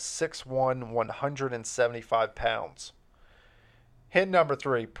listed as 6'1", 175 pounds. Hint number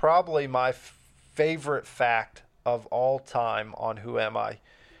 3, probably my favorite fact of all time on Who Am I.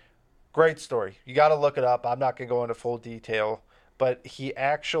 Great story. You got to look it up. I'm not going to go into full detail, but he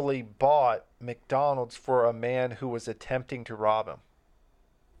actually bought McDonald's for a man who was attempting to rob him.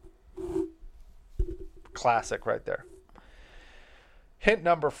 Classic right there. Hint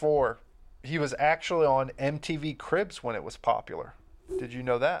number 4, he was actually on MTV Cribs when it was popular. Did you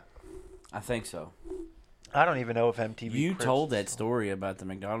know that? I think so. I don't even know if MTV You Cribs told that story about the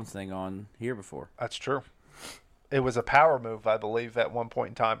McDonald's thing on here before. That's true. It was a power move, I believe, at one point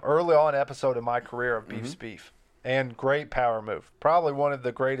in time. Early on episode of my career of Beef's Beef. And great power move. Probably one of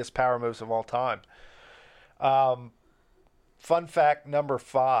the greatest power moves of all time. Fun fact number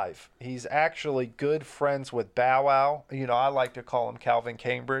 5. He's actually good friends with Bow Wow. You know, I like to call him Calvin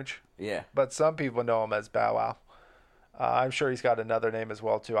Cambridge. Yeah. But some people know him as Bow Wow. I'm sure he's got another name as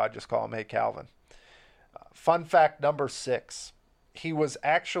well, too. I just call him Hey Calvin. Fun fact number 6. he was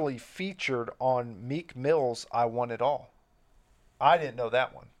actually featured on Meek Mill's "I Want It All." I didn't know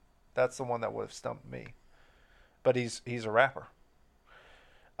that one. That's the one that would have stumped me. But he's a rapper.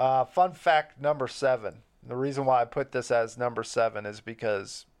 Fun fact number 7. The reason why I put this as number 7 is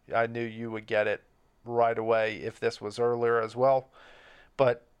because I knew you would get it right away if this was earlier as well.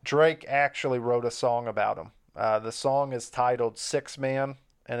 But Drake actually wrote a song about him. The song is titled "Six Man,"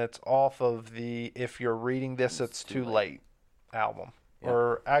 and it's off of the "If You're Reading This, It's Too Late" album. Yeah.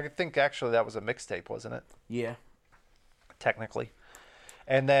 Or I think actually that was a mixtape, wasn't it? Yeah. Technically.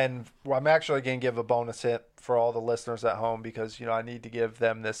 And then I'm actually going to give a bonus hit for all the listeners at home because, I need to give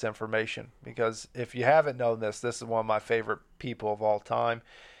them this information. Because if you haven't known this is one of my favorite people of all time.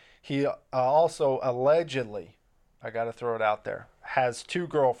 He also allegedly, I got to throw it out there, has 2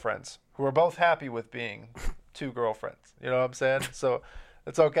 girlfriends who are both happy with being 2 girlfriends. You know what I'm saying? So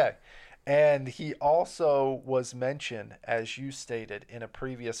it's okay. And he also was mentioned, as you stated, in a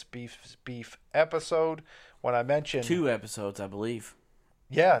previous beef episode when I mentioned 2 episodes, I believe.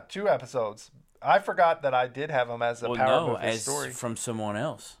 Yeah, 2 episodes. I forgot that I did have him as a power movie as story from someone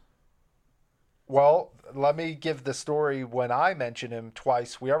else. Well, let me give the story when I mentioned him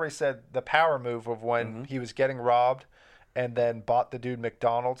twice. We already said the power move of when he was getting robbed and then bought the dude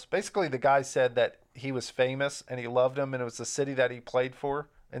McDonald's. Basically, the guy said that he was famous and he loved him and it was the city that he played for.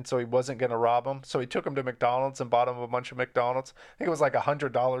 And so he wasn't going to rob him. So he took him to McDonald's and bought him a bunch of McDonald's. I think it was like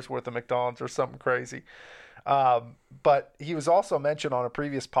 $100 worth of McDonald's or something crazy. But he was also mentioned on a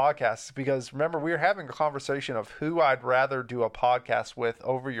previous podcast because remember we were having a conversation of who I'd rather do a podcast with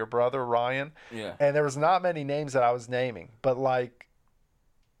over your brother Ryan. Yeah. And there was not many names that I was naming, but like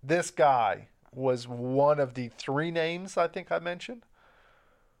this guy was one of the 3 names I think I mentioned.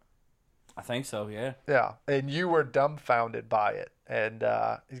 I think so, yeah. Yeah, and you were dumbfounded by it. And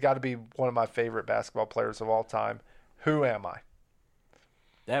he's got to be one of my favorite basketball players of all time. Who am I?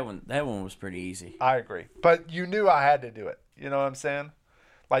 That one was pretty easy. I agree. But you knew I had to do it. You know what I'm saying?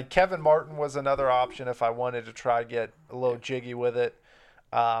 Like Kevin Martin was another option if I wanted to try get a little jiggy with it.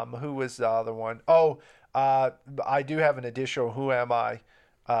 Who was the other one? I do have an additional who am I?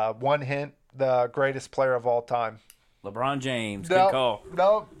 One hint, the greatest player of all time. LeBron James. Good call.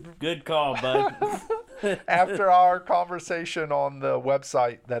 No. Good call, bud. After our conversation on the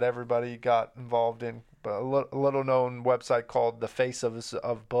website that everybody got involved in, a little known website called The Face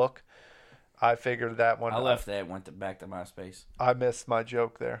of Book, I figured that one. I left that, went back to MySpace. I missed my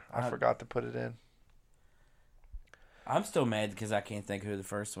joke there. I forgot to put it in. I'm still mad because I can't think who the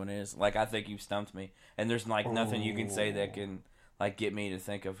first one is. Like, I think you stumped me, and there's like nothing you can say that can like get me to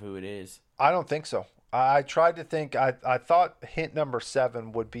think of who it is. I don't think so. I tried to think. I thought hint number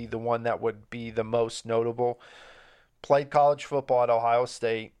 7 would be the one that would be the most notable. Played college football at Ohio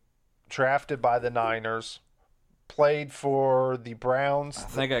State. Drafted by the Niners. Played for the Browns. I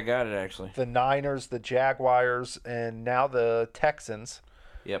think I got it, actually. The Niners, the Jaguars, and now the Texans.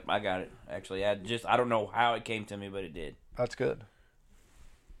 Yep, I got it. Actually, I don't know how it came to me, but it did. That's good.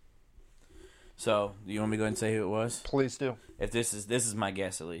 So, do you want me to go ahead and say who it was? Please do. If this is my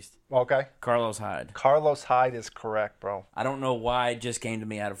guess, at least. Okay. Carlos Hyde. Carlos Hyde is correct, bro. I don't know why it just came to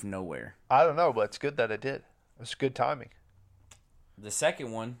me out of nowhere. I don't know, but it's good that it did. It's good timing. The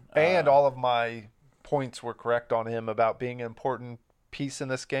second one. And all of my points were correct on him about being an important piece in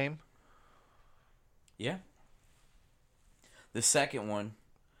this game. Yeah. The second one,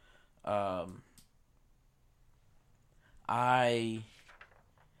 the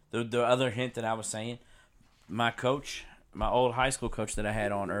other hint that I was saying, my coach, my old high school coach that I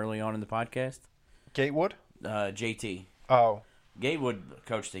had on early on in the podcast. Gatewood? JT. Oh. Gatewood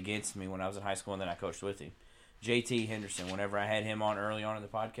coached against me when I was in high school, and then I coached with him. JT Henderson, whenever I had him on early on in the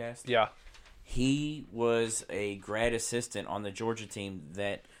podcast. Yeah. He was a grad assistant on the Georgia team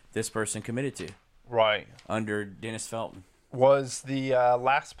that this person committed to. Right. Under Dennis Felton. Was the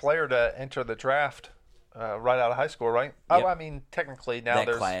last player to enter the draft right out of high school, right? Yep. Oh, I mean, technically now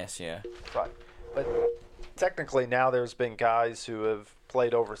there's... class, yeah. Right. But technically now there's been guys who have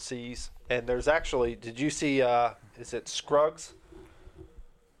played overseas. And there's actually... Did you see... is it Scruggs?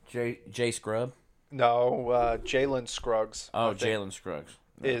 Jay Scrub? No, Jalen Scruggs. Oh, Jalen Scruggs.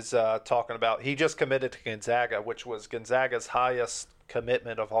 Is talking about... He just committed to Gonzaga, which was Gonzaga's highest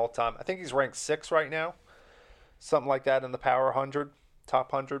commitment of all time. I think he's ranked 6 right now. Something like that in the Power 100,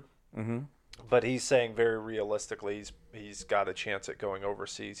 top 100. Mm-hmm. But he's saying very realistically he's got a chance at going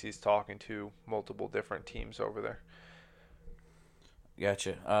overseas. He's talking to multiple different teams over there.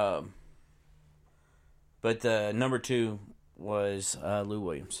 Gotcha. But number 2 was Lou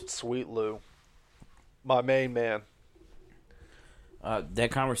Williams. Sweet Lou. My main man. That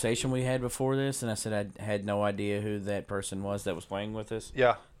conversation we had before this, and I said I had no idea who that person was that was playing with us.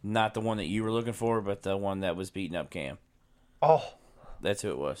 Yeah. Not the one that you were looking for, but the one that was beating up Cam. Oh. That's who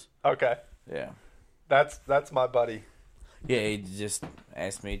it was. Okay. Yeah. That's my buddy. Yeah, he just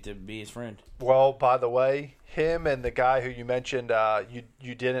asked me to be his friend. Well, by the way, him and the guy who you mentioned,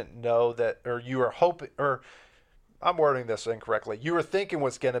 you didn't know that, or you were hoping, or I'm wording this incorrectly. You were thinking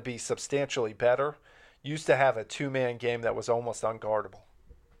was going to be substantially better. Used to have a 2-man game that was almost unguardable,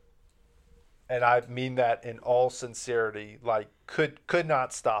 and I mean that in all sincerity. Like could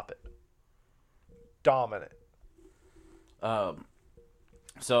not stop it. Dominant.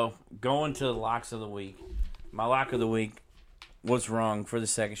 So going to the locks of the week, my lock of the week was wrong for the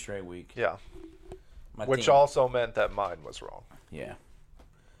second straight week. Yeah. Which team. also meant that mine was wrong. Yeah.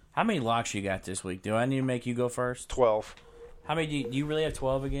 How many locks you got this week? Do I need to make you go first? 12. How many do you really have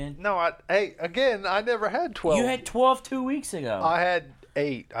 12 again? No, I never had 12. You had 12 2 weeks ago. I had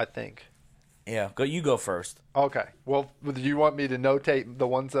 8, I think. Yeah, you go first. Okay. Well, do you want me to notate the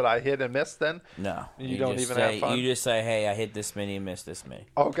ones that I hit and missed then? No. You don't even have fun? You just say, hey, I hit this many and missed this many.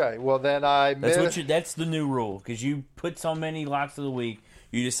 Okay. Well, then That's the new rule, because you put so many locks of the week,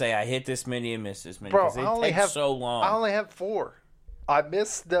 you just say, I hit this many and missed this many. Bro, it takes so long. I only have 4. I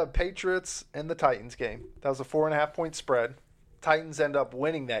missed the Patriots and the Titans game. That was a 4.5-point spread. Titans end up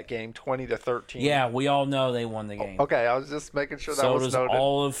winning that game 20-13. Yeah, we all know they won the game. Okay, I was just making sure that so was noted. So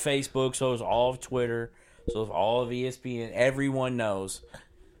all of Facebook, so does all of Twitter, so does all of ESPN. Everyone knows,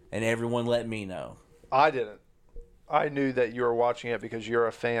 and everyone let me know. I didn't. I knew that you were watching it because you're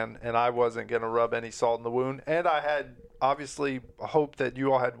a fan, and I wasn't going to rub any salt in the wound. And I had obviously hoped that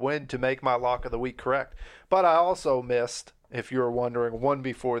you all had win to make my lock of the week correct. But I also missed, if you were wondering, one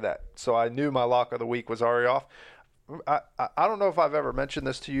before that. So I knew my lock of the week was already off. I don't know if I've ever mentioned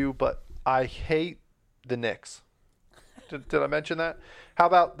this to you, but I hate the Knicks. Did I mention that? How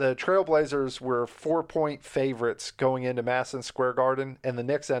about the Trailblazers were 4-point favorites going into Madison Square Garden, and the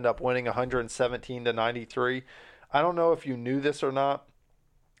Knicks end up winning 117-93. I don't know if you knew this or not,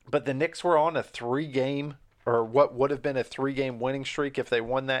 but the Knicks were on a 3-game, or what would have been a 3-game winning streak if they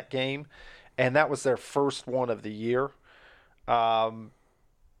won that game, and that was their first one of the year.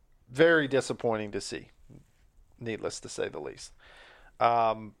 Very disappointing to see. Needless to say the least.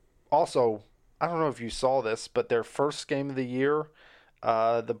 Also, I don't know if you saw this, but their first game of the year,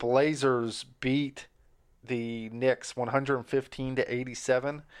 the Blazers beat the Knicks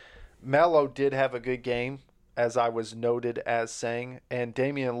 115-87. Melo did have a good game, as I was noted as saying, and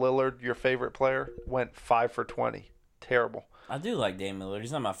Damian Lillard, your favorite player, went 5 for 20. Terrible. I do like Damian Lillard.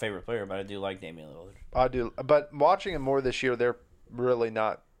 He's not my favorite player, but I do like Damian Lillard. I do, but watching him more this year, they're really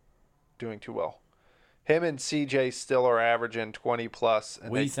not doing too well. Him and CJ still are averaging 20 plus.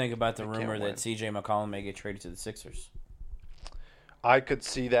 What do you think about the rumor that CJ McCollum may get traded to the Sixers? I could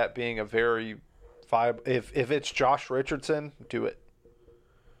see that being a very viable. If it's Josh Richardson, do it.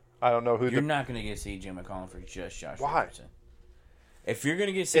 I don't know who. You're not going to get CJ McCollum for just Josh Why? Richardson. If you're going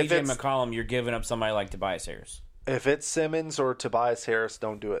to get CJ McCollum, you're giving up somebody like Tobias Harris. If it's Simmons or Tobias Harris,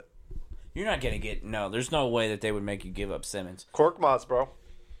 don't do it. You're not going to get. No, there's no way that they would make you give up Simmons. Korkmaz, bro.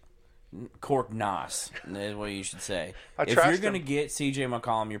 Cork Nas is what you should say. If you're going to get CJ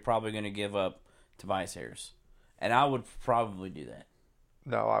McCollum, you're probably going to give up Tobias Harris. And I would probably do that.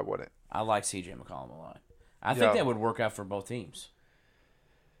 No, I wouldn't. I like CJ McCollum a lot. I think that would work out for both teams.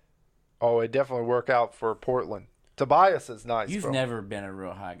 Oh, it definitely work out for Portland. Tobias is nice, You've bro. never been a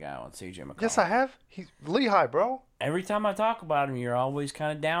real high guy on CJ McCollum. Yes, I have. He's Lehigh, bro. Every time I talk about him, you're always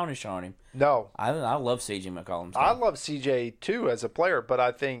kind of downish on him. No. I love CJ McCollum. I love CJ, too, as a player, but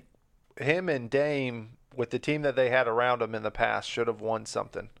I think him and Dame, with the team that they had around him in the past, should have won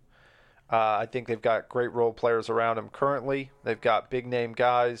something. I think they've got great role players around him currently. They've got big-name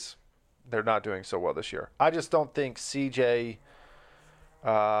guys. They're not doing so well this year. I just don't think CJ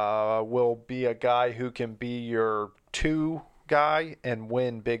will be a guy who can be your 2 guy and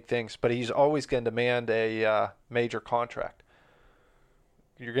win big things, but he's always going to demand a major contract.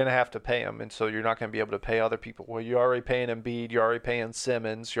 You're going to have to pay him, and so you're not going to be able to pay other people. Well, you're already paying Embiid, you're already paying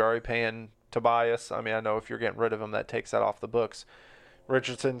Simmons, you're already paying Tobias. I mean, I know if you're getting rid of him, that takes that off the books.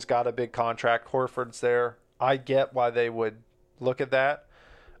 Richardson's got a big contract. Horford's there. I get why they would look at that.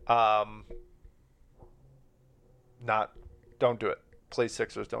 Don't do it. Please,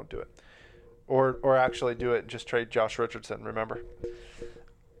 Sixers, don't do it. Or actually do it and just trade Josh Richardson, remember?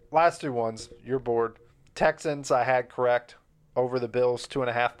 Last 2 ones, you're bored. Texans, I had correct. Over the Bills,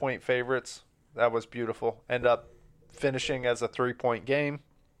 2.5-point favorites. That was beautiful. End up finishing as a 3-point game.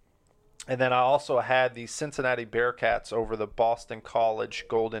 And then I also had the Cincinnati Bearcats over the Boston College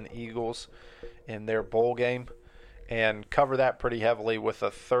Golden Eagles in their bowl game. and cover that pretty heavily with a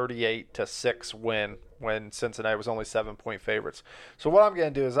 38-6 win when Cincinnati was only 7-point favorites. So what I'm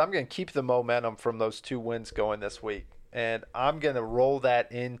going to do is I'm going to keep the momentum from those 2 wins going this week, and I'm going to roll that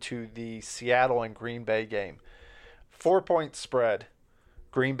into the Seattle and Green Bay game. 4-point spread.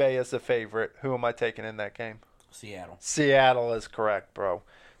 Green Bay is the favorite. Who am I taking in that game? Seattle. Seattle is correct, bro.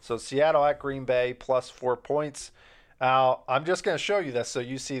 So Seattle at Green Bay plus 4 points. I'm just going to show you this so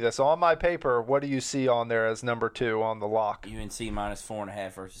you see this. On my paper, what do you see on there as number 2 on the lock? UNC minus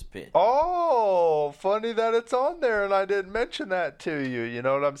 4.5 versus Pitt. Oh, funny that it's on there and I didn't mention that to you. You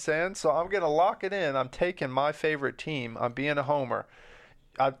know what I'm saying? So I'm going to lock it in. I'm taking my favorite team. I'm being a homer.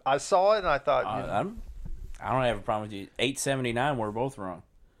 I saw it and I thought... I don't have a problem with you. 879, we're both wrong.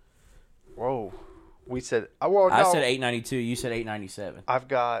 Whoa. We said... Well, no, I said 892. You said 897. I've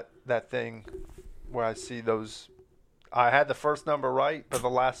got that thing where I see those... I had the first number right, but the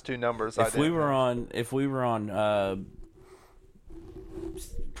last 2 numbers I didn't. If we were on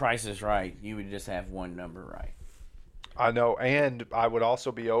Price is Right, you would just have one number right. I know, and I would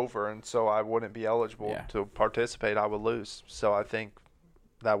also be over, and so I wouldn't be eligible to participate. I would lose, so I think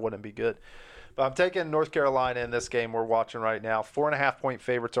that wouldn't be good. But I'm taking North Carolina in this game we're watching right now. 4.5-point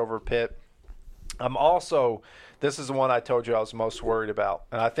favorites over Pitt. I'm also, this is the one I told you I was most worried about,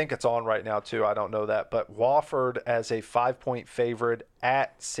 and I think it's on right now too. I don't know that, but Wofford as a 5-point favorite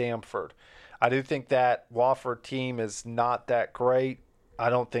at Samford. I do think that Wofford team is not that great. I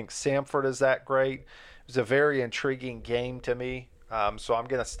don't think Samford is that great. It was a very intriguing game to me, so I'm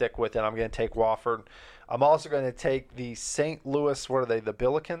going to stick with it. I'm going to take Wofford. I'm also going to take the St. Louis, what are they, the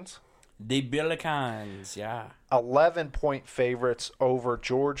Billikens? The Billikens, yeah. 11-point favorites over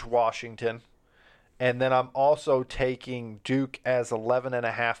George Washington. And then I'm also taking Duke as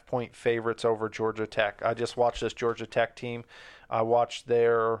 11.5-point favorites over Georgia Tech. I just watched this Georgia Tech team. I watched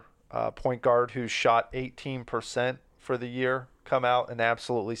their point guard who shot 18% for the year come out and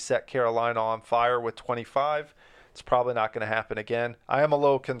absolutely set Carolina on fire with 25. It's probably not going to happen again. I am a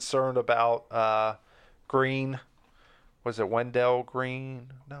little concerned about Green. Was it Wendell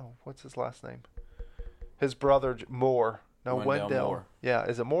Green? No, what's his last name? His brother Moore. No, Wendell. Moore. Yeah,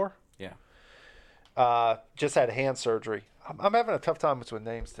 is it Moore? Yeah. Just had hand surgery. I'm having a tough time with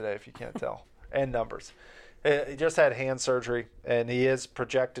names today, if you can't tell, and numbers. He just had hand surgery, and he is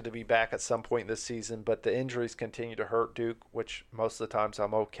projected to be back at some point this season, but the injuries continue to hurt Duke, which most of the times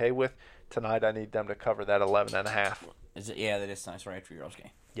I'm okay with. Tonight I need them to cover that 11.5. Is it? Yeah, that is nice right after your girls' game.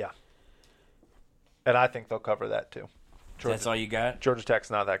 Yeah. And I think they'll cover that too. Georgia, that's all you got? Georgia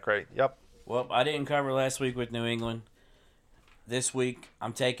Tech's not that great. Yep. Well, I didn't cover last week with New England. This week,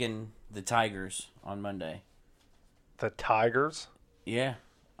 I'm taking the Tigers on Monday. The Tigers? Yeah.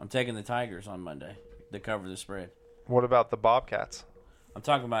 I'm taking the Tigers on Monday to cover the spread. What about the Bobcats? I'm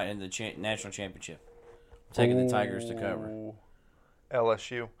talking about in the national championship. I'm taking the Tigers to cover.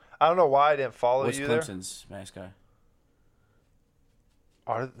 LSU. I don't know why I didn't follow What's you Clemson's mascot?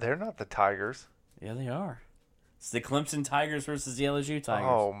 They're not the Tigers. Yeah, they are. It's the Clemson Tigers versus the LSU Tigers.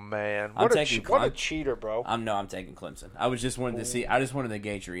 Oh man, what a cheater, bro! I'm taking Clemson. I just wanted to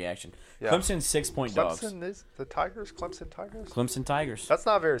gauge your reaction. Yeah. Clemson's 6-point dogs. Clemson is the Tigers. Clemson Tigers. Clemson Tigers. That's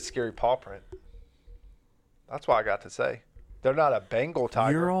not a very scary paw print. That's what I got to say. They're not a Bengal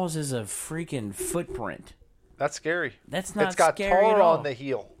tiger. Ural's is a freaking footprint. That's scary. That's not. It's got scary tar at all. on the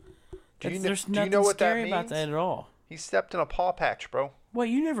heel. There's nothing what scary that means? About that at all. He stepped in a paw patch, bro. Well,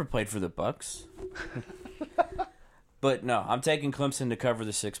 you never played for the Bucks. But no, I'm taking Clemson to cover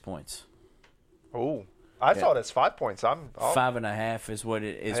the 6 points. Oh, I thought it's 5 points. 5.5 is what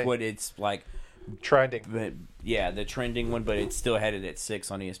it is. What it's like trending. But yeah, the trending one, but it's still headed at 6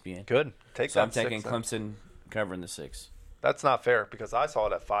 on ESPN. Good. I'm taking Clemson covering the 6. That's not fair because I saw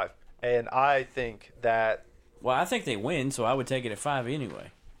it at 5, and I think that. Well, I think they win, so I would take it at 5 anyway.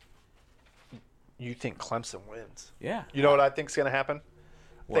 You think Clemson wins? Yeah. You know what I think is going to happen?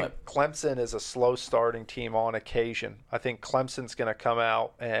 I think What? Clemson is a slow starting team on occasion. I think Clemson's going to come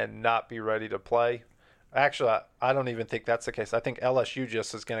out and not be ready to play. Actually, I don't even think that's the case. I think LSU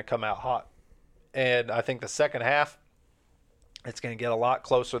just is going to come out hot. And I think the second half, it's going to get a lot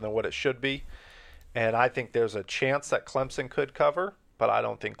closer than what it should be. And I think there's a chance that Clemson could cover, but I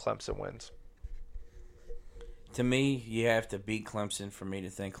don't think Clemson wins. To me, you have to beat Clemson for me to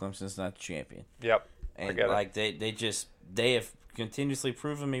think Clemson's not the champion. Yep. And like they have continuously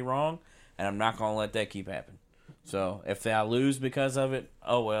proven me wrong, and I'm not going to let that keep happening. So if I lose because of it,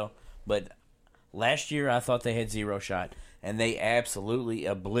 oh well. But last year I thought they had 0 shot, and they absolutely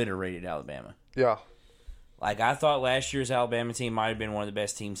obliterated Alabama. Yeah. Like I thought last year's Alabama team might have been one of the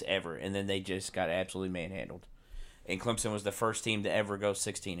best teams ever, and then they just got absolutely manhandled. And Clemson was the first team to ever go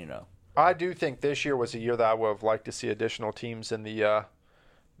 16-0. I do think this year was a year that I would have liked to see additional teams in the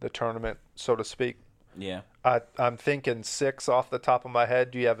tournament, so to speak. Yeah. I'm thinking 6 off the top of my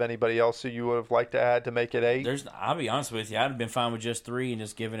head. Do you have anybody else who you would have liked to add to make it 8? I'll be honest with you. I'd have been fine with just 3 and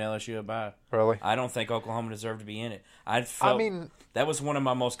just giving LSU a bye. Really? I don't think Oklahoma deserved to be in it. That was one of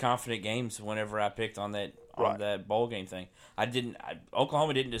my most confident games whenever I picked on that bowl game thing.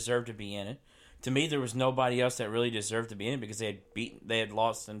 Oklahoma didn't deserve to be in it. To me, there was nobody else that really deserved to be in it because they had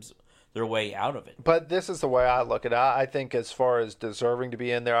lost their way out of it. But this is the way I look at it. I think as far as deserving to be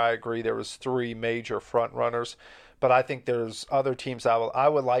in there, I agree there was 3 major front runners. But I think there's other teams I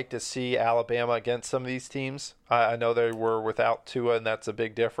would like to see Alabama against some of these teams. I know they were without Tua, and that's a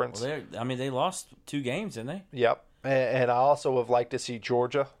big difference. Well, they lost 2 games, didn't they? Yep. And I also would like to see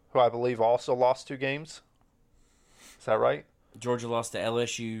Georgia, who I believe also lost 2 games. Is that right? Georgia lost to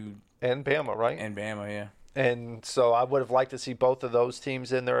LSU. And Bama, right? And Bama, yeah. And so I would have liked to see both of those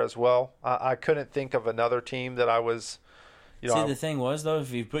teams in there as well. I couldn't think of another team that I was, the thing was, though,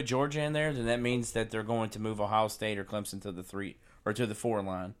 if you put Georgia in there, then that means that they're going to move Ohio State or Clemson to the 3 or to the 4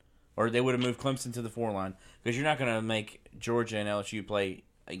 line. Or they would have moved Clemson to the 4 line because you're not going to make Georgia and LSU play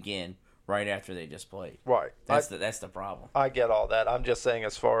again right after they just played. Right. That's the problem. I get all that. I'm just saying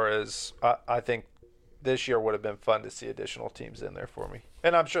as far as I think this year would have been fun to see additional teams in there for me.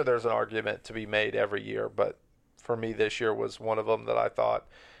 And I'm sure there's an argument to be made every year, but for me this year was one of them that I thought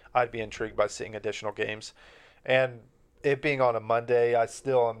I'd be intrigued by seeing additional games. And it being on a Monday, I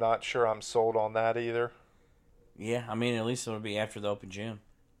still am not sure I'm sold on that either. Yeah, at least it would be after the open gym.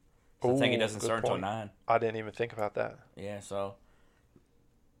 So I think it doesn't start until 9. I didn't even think about that. Yeah, so...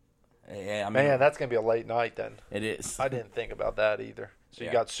 Yeah, Man, that's going to be a late night then. It is. I didn't think about that either. So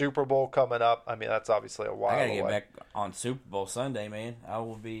you got Super Bowl coming up. That's obviously a while away. I got to get back on Super Bowl Sunday, man. I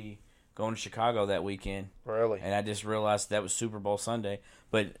will be going to Chicago that weekend. Really? And I just realized that was Super Bowl Sunday.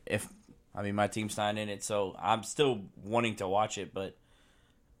 But my team's not in it, so I'm still wanting to watch it, but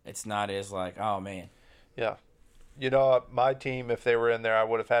it's not as like, oh, man. Yeah. My team, if they were in there, I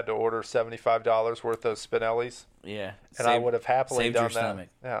would have had to order $75 worth of Spinellis. Yeah. And I would have happily done that. Stomach.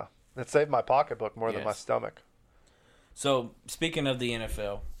 Yeah. It saved my pocketbook more than my stomach. So, speaking of the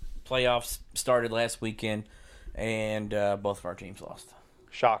NFL, playoffs started last weekend, and both of our teams lost.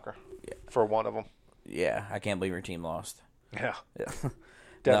 Shocker. Yeah. For one of them. Yeah, I can't believe your team lost. Yeah.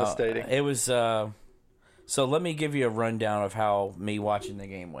 Devastating. No, it was... so, let me give you a rundown of how me watching the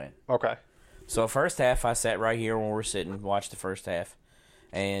game went. Okay. So, first half, I sat right here when we're sitting, watched the first half.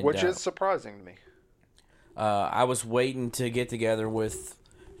 Which is surprising to me. I was waiting to get together with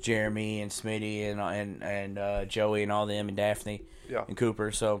Jeremy and Smitty and Joey and all them and Daphne and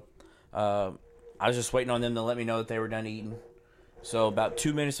Cooper. So I was just waiting on them to let me know that they were done eating. So about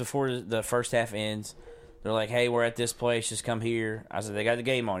 2 minutes before the first half ends, they're like, hey, we're at this place. Just come here. I said, they got the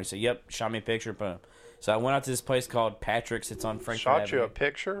game on. He said, yep. Shot me a picture. Boom. So I went out to this place called Patrick's. It's on Frankfurt Avenue. Shot you a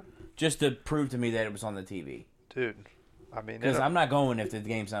picture? Just to prove to me that it was on the TV. Dude. Because I'm not going if the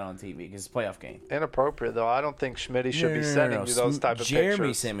game's not on TV because it's a playoff game. Inappropriate, though. I don't think Schmitty should be sending you those type of pictures.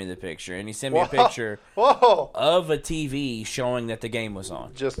 Jeremy sent me the picture, and he sent me a picture of a TV showing that the game was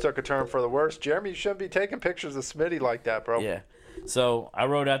on. Just took a turn for the worse. Jeremy, you shouldn't be taking pictures of Schmitty like that, bro. Yeah. So I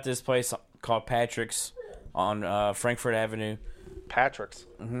rode out this place called Patrick's on Frankfurt Avenue. Patrick's?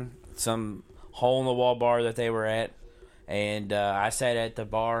 Mm-hmm. Some hole-in-the-wall bar that they were at. And I sat at the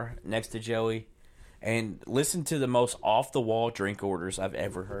bar next to Joey and listened to the most off-the-wall drink orders I've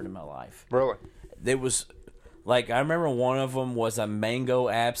ever heard in my life. Really? It was, I remember one of them was a mango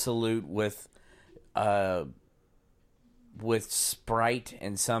absolute with Sprite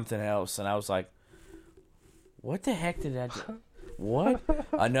and something else. And I was like, what the heck did I do? What?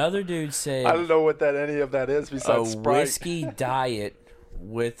 Another dude said... I don't know what any of that is besides Sprite. A whiskey diet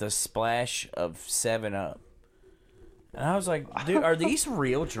with a splash of 7-Up. And I was like, dude, are these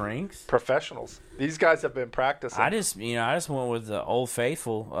real drinks? Professionals. These guys have been practicing. I just went with the Old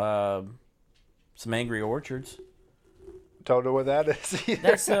Faithful, some Angry Orchards. Don't know what that is either.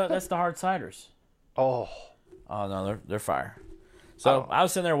 That's the hard ciders. Oh no, they're fire. So I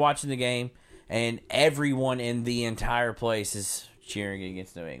was sitting there watching the game, and everyone in the entire place is cheering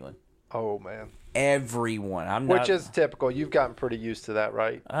against New England. Oh man. Everyone. Which is typical. You've gotten pretty used to that,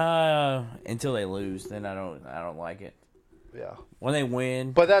 right? Until they lose, then I don't like it. Yeah. When they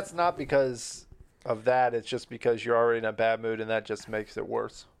win. But that's not because of that. It's just because you're already in a bad mood, and that just makes it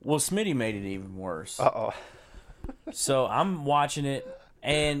worse. Well, Smitty made it even worse. Uh-oh. So I'm watching it,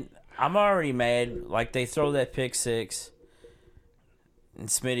 and I'm already mad. Like, they throw that pick six, and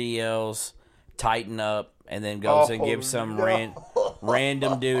Smitty yells, tighten up, and then goes and gives some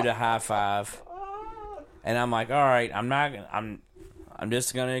random dude a high five. And I'm like, all right, I'm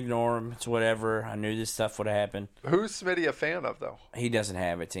just going to ignore him. It's whatever. I knew this stuff would happen. Who's Smitty a fan of, though? He doesn't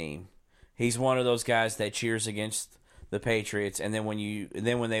have a team. He's one of those guys that cheers against the Patriots, and then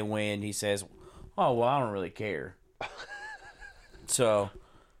when they win, he says, "Oh well, I don't really care." So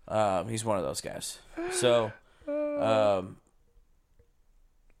he's one of those guys. So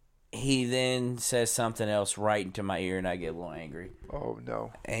he then says something else right into my ear, and I get a little angry. Oh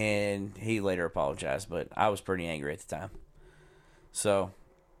no! And he later apologized, but I was pretty angry at the time. So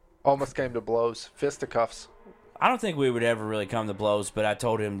almost came to blows, fisticuffs. I don't think we would ever really come to blows, but I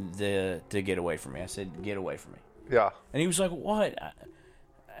told him to get away from me. I said, "Get away from me." Yeah. And he was like, "What?"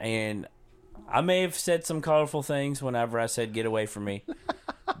 And I may have said some colorful things whenever I said, "Get away from me,"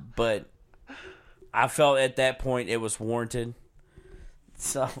 but I felt at that point it was warranted.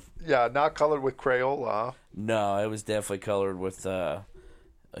 So yeah, not colored with Crayola. Huh? No, it was definitely colored with a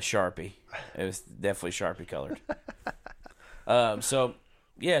Sharpie. It was definitely Sharpie colored. So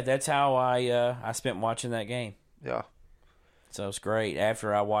yeah, that's how I spent watching that game. Yeah. So it's great.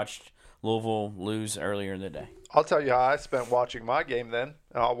 After I watched Louisville lose earlier in the day. I'll tell you how I spent watching my game then,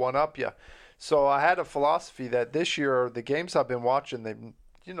 and I'll one up you. So I had a philosophy that this year the games I've been watching,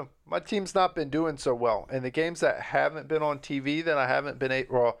 my team's not been doing so well, and the games that haven't been on TV that I haven't been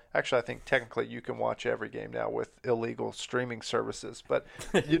able. Well, actually, I think technically you can watch every game now with illegal streaming services, but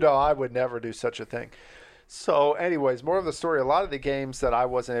I would never do such a thing. So, anyways, more of the story. A lot of the games that I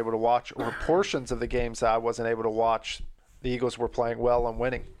wasn't able to watch, or portions of the games that I wasn't able to watch, the Eagles were playing well and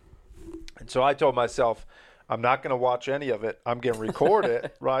winning. And so I told myself, I'm not going to watch any of it. I'm going to record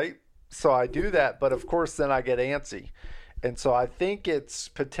it, right? So I do that, but of course then I get antsy. And so I think it's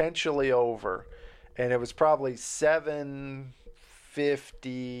potentially over. And it was probably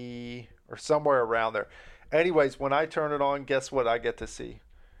 7:50 or somewhere around there. Anyways, when I turn it on, guess what I get to see?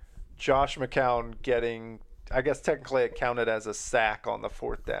 Josh McCown getting, I guess technically it counted as a sack on the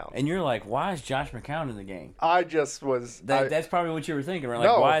 4th down. And you're like, why is Josh McCown in the game? I just was... That's probably what you were thinking, right? Like,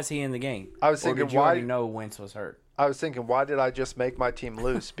 no, why is he in the game? I was thinking, or did you already know Wentz was hurt? I was thinking, why did I just make my team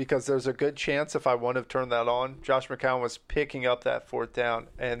lose? Because there's a good chance if I wouldn't have turned that on, Josh McCown was picking up that 4th down,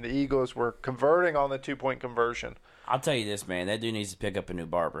 and the Eagles were converting on the 2-point conversion. I'll tell you this, man. That dude needs to pick up a new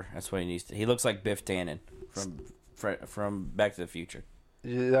barber. That's what he needs to. He looks like Biff Tannen from Back to the Future.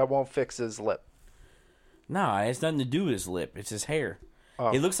 That won't fix his lip. No, it has nothing to do with his lip. It's his hair.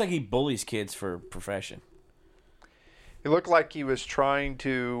 Oh. He looks like he bullies kids for profession. He looked like he was trying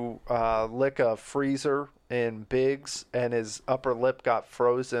to lick a freezer in Biggs, and his upper lip got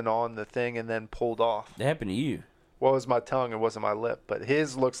frozen on the thing and then pulled off. That happened to you. Well, it was my tongue. It wasn't my lip. But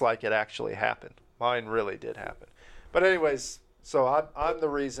his looks like it actually happened. Mine really did happen. But anyways, so I'm the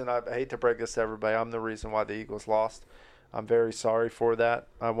reason. I hate to break this to everybody. I'm the reason why the Eagles lost. I'm very sorry for that.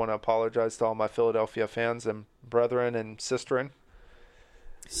 I want to apologize to all my Philadelphia fans and brethren and sisterin.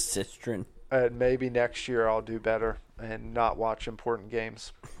 Sisterin. And maybe next year I'll do better and not watch important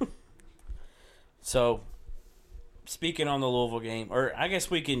games. So, speaking on the Louisville game, or I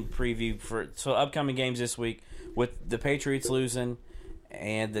guess we can preview for upcoming games this week with the Patriots losing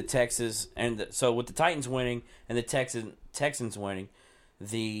and the Texans, so with the Titans winning and the Texans winning,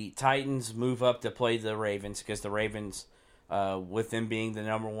 the Titans move up to play the Ravens because the Ravens, with them being the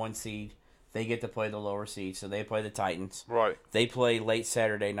number 1 seed, they get to play the lower seed, so they play the Titans. Right. They play late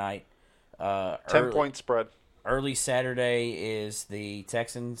Saturday night. 10-point spread. Early Saturday is the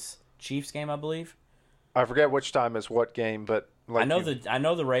Texans-Chiefs game, I believe. I forget which time is what game, but I know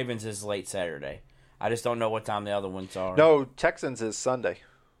the Ravens is late Saturday. I just don't know what time the other ones are. No, Texans is Sunday.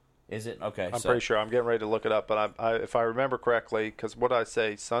 Is it? Okay. I'm pretty sure. I'm getting ready to look it up, but if I remember correctly, because what I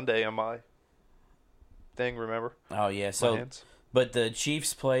say Sunday on my thing, remember? Oh yeah. So, but the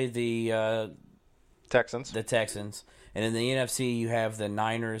Chiefs play the Texans. The Texans, and in the NFC you have the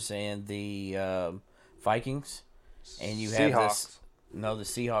Niners and the Vikings, and you have Seahawks. The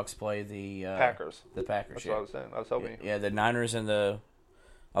Seahawks play the Packers. The Packers. That's what I was saying. I was hoping. Yeah, the Niners and the.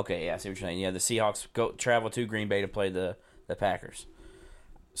 Okay, yeah, I see what you're saying. Yeah, the Seahawks travel to Green Bay to play the Packers.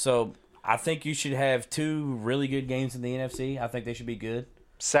 So I think you should have 2 really good games in the NFC. I think they should be good.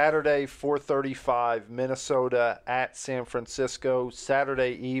 Saturday, 4:35, Minnesota at San Francisco.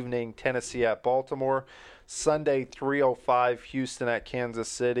 Saturday evening, Tennessee at Baltimore. Sunday, 3:05, Houston at Kansas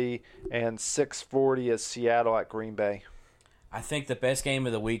City. And 6:40 is Seattle at Green Bay. I think the best game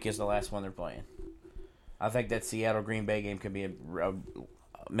of the week is the last one they're playing. I think that Seattle-Green Bay game could be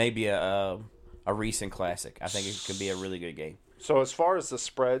maybe a recent classic. I think it could be a really good game. So as far as the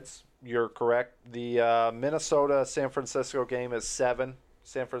spreads, you're correct. The Minnesota-San Francisco game is 7.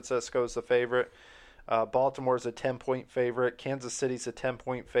 San Francisco is the favorite. Baltimore's a 10-point favorite. Kansas City's a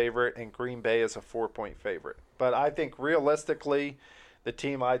 10-point favorite. And Green Bay is a 4-point favorite. But I think realistically, The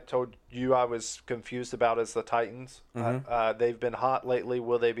team I told you I was confused about is the Titans. They've been hot lately.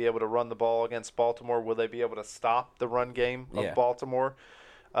 Will they be able to run the ball against Baltimore? Will they be able to stop the run game of Baltimore?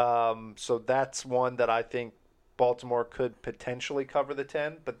 So that's one that I think Baltimore could potentially cover the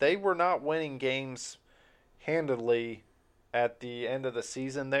 10. But they were not winning games handedly at the end of the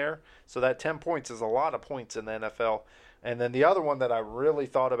season there. So that 10 points is a lot of points in the NFL. And then the other one that I really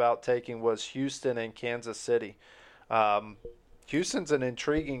thought about taking was Houston and Kansas City. Houston's an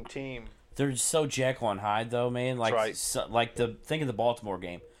intriguing team. They're so Jekyll and Hyde, though, man. Like, right. Think of the Baltimore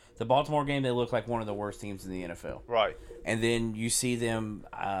game. The Baltimore game, they look like one of the worst teams in the NFL. Right. And then you see them,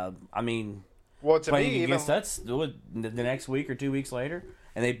 playing against us the next week or 2 weeks later,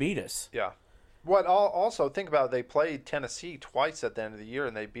 and they beat us. Yeah. Also, think about it, they played Tennessee twice at the end of the year,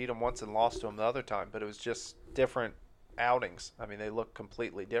 and they beat them once and lost to them the other time. But it was just different outings. I mean, they look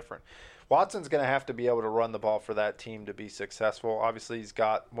completely different. Watson's going to have to be able to run the ball for that team to be successful. Obviously, he's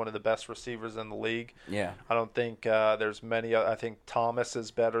got one of the best receivers in the league. Yeah. I don't think there's many. I think Thomas is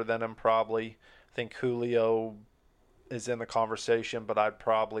better than him probably. I think Julio is in the conversation, but I'd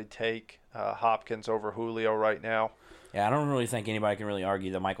probably take Hopkins over Julio right now. Yeah, I don't really think anybody can really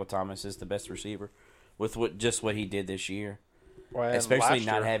argue that Michael Thomas is the best receiver with what he did this year. Well, especially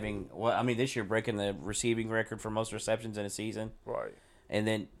not having this year breaking the receiving record for most receptions in a season. Right.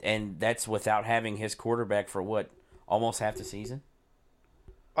 And that's without having his quarterback for almost half the season?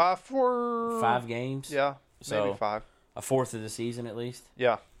 For 5 games? Yeah, maybe 5. A fourth of the season at least?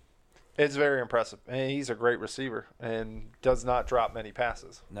 Yeah. It's very impressive. And he's a great receiver and does not drop many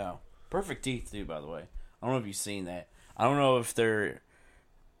passes. No. Perfect teeth, too, by the way. I don't know if you've seen that. I don't know if they're,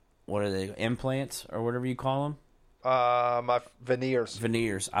 what are they, implants or whatever you call them? My veneers.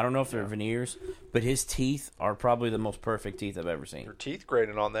 Veneers. I don't know if they're veneers, but his teeth are probably the most perfect teeth I've ever seen. Your teeth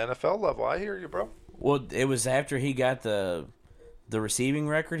graded on the NFL level. I hear you, bro. Well, it was after he got the receiving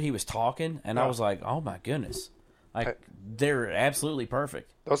record. He was talking, and I was like, "Oh my goodness!" They're absolutely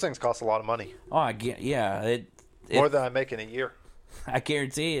perfect. Those things cost a lot of money. Oh, I get. Yeah, more than I make in a year. I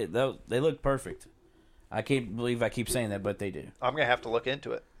guarantee it. They look perfect. I can't believe I keep saying that, but they do. I'm gonna have to look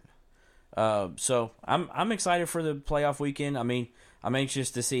into it. So I'm excited for the playoff weekend. I mean, I'm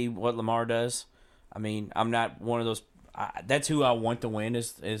anxious to see what Lamar does. I mean, I'm not one of those. That's who I want to win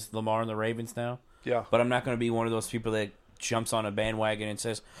is Lamar and the Ravens now. Yeah. But I'm not going to be one of those people that jumps on a bandwagon and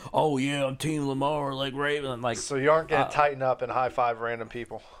says, "Oh yeah, I'm Team Lamar," like Raven. Like, so you aren't going to tighten up and high five random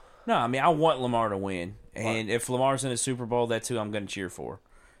people. No, I mean I want Lamar to win, and if Lamar's in a Super Bowl, that's who I'm going to cheer for,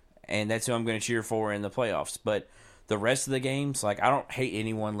 and that's who I'm going to cheer for in the playoffs. But the rest of the games, I don't hate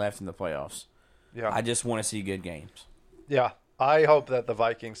anyone left in the playoffs. Yeah. I just want to see good games. Yeah. I hope that the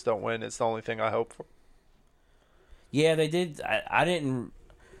Vikings don't win. It's the only thing I hope for. Yeah, they did. I didn't.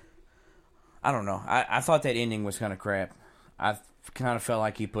 I don't know. I thought that ending was kind of crap. I kind of felt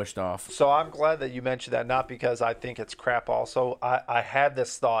like he pushed off. So I'm glad that you mentioned that, not because I think it's crap also. I had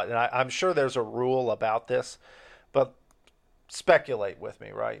this thought, and I'm sure there's a rule about this, but speculate with me,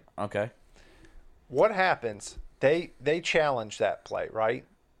 right? Okay. What happens? They challenge that play, right?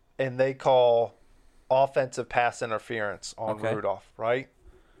 And they call offensive pass interference on Rudolph, right?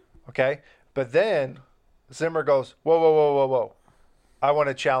 Okay? But then Zimmer goes, whoa. I want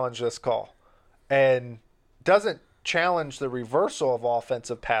to challenge this call. And doesn't challenge the reversal of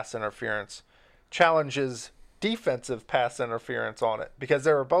offensive pass interference, challenges defensive pass interference on it because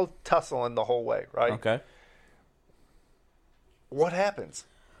they were both tussling the whole way, right? Okay. What happens?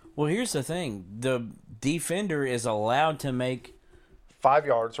 Well, here's the thing. The defender is allowed to make 5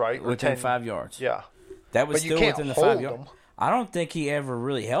 yards, right? Within 5 yards. Yeah. That was still within the 5 yards. Them. I don't think he ever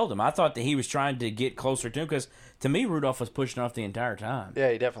really held him. I thought that he was trying to get closer to him because, to me, Rudolph was pushing off the entire time.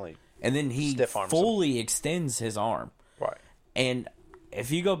 Yeah, he definitely. And then he fully extends his arm. Right. And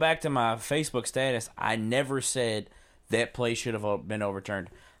if you go back to my Facebook status, I never said that play should have been overturned.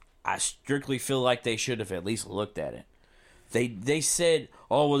 I strictly feel like they should have at least looked at it. They said,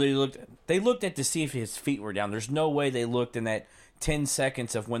 oh, well, they looked at to see if his feet were down. There's no way they looked in that 10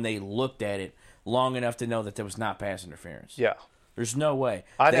 seconds of when they looked at it long enough to know that there was not pass interference. Yeah. There's no way.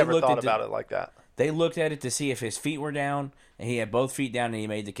 I never thought about it like that. They looked at it to see if his feet were down, and he had both feet down, and he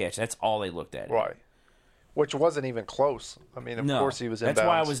made the catch. That's all they looked at. Right. Which wasn't even close. I mean, of course he was in That's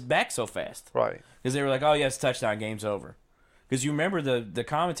why I was back so fast. Right. Because they were like, oh, yeah, it's a touchdown, game's over. Because you remember the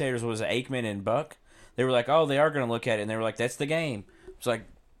commentators was Aikman and Buck. They were like, oh, they are going to look at it. And they were like, that's the game. It's like,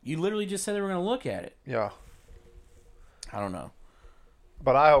 you literally just said they were going to look at it. Yeah. I don't know.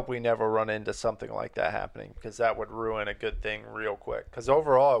 But I hope we never run into something like that happening because that would ruin a good thing real quick. Because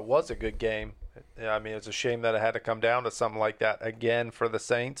overall, it was a good game. I mean, it's a shame that it had to come down to something like that again for the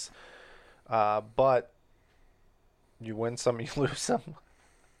Saints. But You win some, you lose some.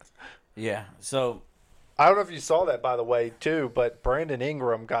 Yeah. So I don't know if you saw that, by the way, too, but Brandon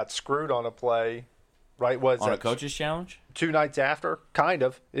Ingram got screwed on a play, right? on a coach's challenge, 2 nights after, kind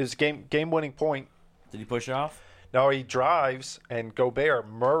of. It was game-winning point. did he push off? No, he drives, and Gobert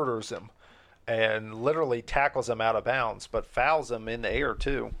murders him and literally tackles him out of bounds, but fouls him in the air,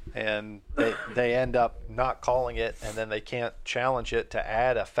 too. And they end up not calling it, and then they can't challenge it to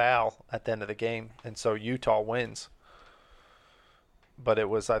add a foul at the end of the game. And so Utah wins. But it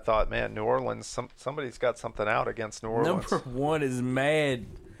was, I thought, man, New Orleans, somebody's got something out against New Orleans. Number one is mad.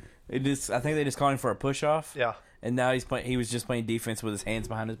 I think they just called him for a push-off. Yeah. And now he was just playing defense with his hands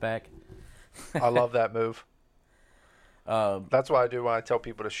behind his back. I love that move. That's what I do when I tell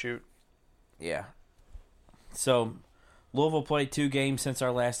people to shoot. Yeah. So, Louisville played 2 games since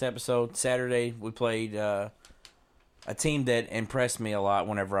our last episode. Saturday, we played a team that impressed me a lot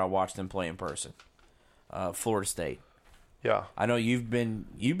whenever I watched them play in person. Florida State. Yeah. I know you've been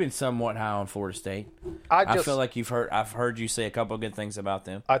somewhat high on Florida State. I feel like I've heard you say a couple of good things about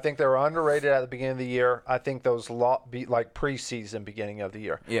them. I think they were underrated at the beginning of the year. I think those beat like preseason beginning of the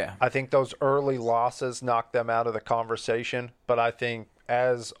year. Yeah. I think those early losses knocked them out of the conversation, but I think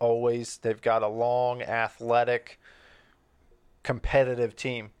as always they've got a long, athletic, competitive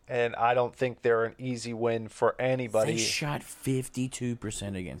team, and I don't think they're an easy win for anybody. They shot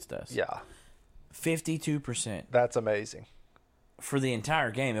 52% against us. Yeah. 52%. That's amazing. For the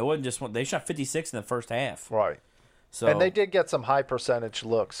entire game. It wasn't just one. They shot 56 in the first half. Right. So, and they did get some high percentage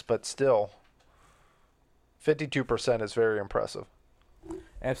looks, but still 52% is very impressive.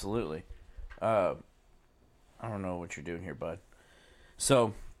 Absolutely. I don't know what you're doing here, bud.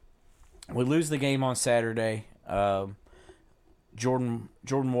 So, we lose the game on Saturday. Jordan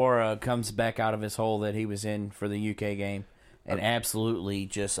Nwora comes back out of his hole that he was in for the UK game and absolutely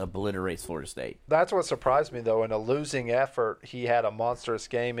just obliterates Florida State. That's what surprised me, though. In a losing effort, he had a monstrous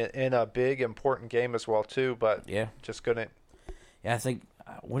game in a big, important game as well, too, but just couldn't. Yeah, I think,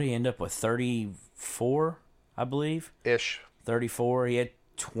 what did he end up with, 34, I believe? Ish. 34. He had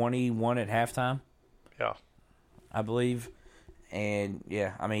 21 at halftime. Yeah. I believe. And,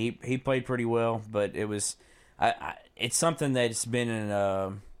 yeah, I mean, he played pretty well, but it was it's something that's been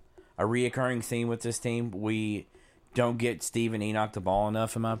a reoccurring theme with this team. We don't get Stephen Enoch the ball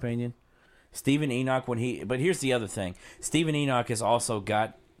enough, in my opinion. Stephen Enoch, but here's the other thing. Stephen Enoch has also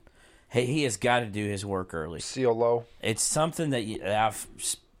got, he has got to do his work early. Seal low. It's something that I've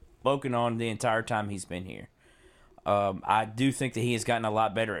spoken on the entire time he's been here. I do think that he has gotten a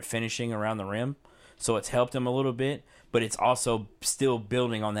lot better at finishing around the rim, so it's helped him a little bit, but it's also still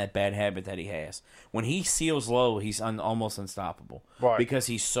building on that bad habit that he has. When he seals low, he's almost unstoppable. Right. Because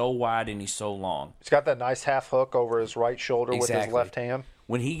he's so wide and he's so long. He's got that nice half hook over his right shoulder with his left hand.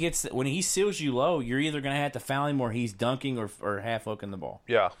 When he seals you low, you're either going to have to foul him or he's dunking or half hooking the ball.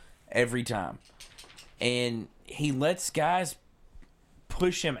 Yeah. Every time. And he lets guys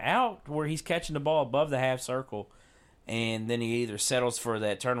push him out where he's catching the ball above the half circle. And then he either settles for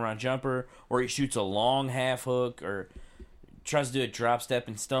that turnaround jumper or he shoots a long half hook or tries to do a drop step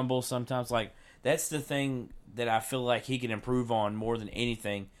and stumble sometimes. Like, that's the thing that I feel like he can improve on more than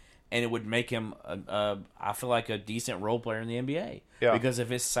anything. And it would make him, I feel like, a decent role player in the NBA. Yeah. Because of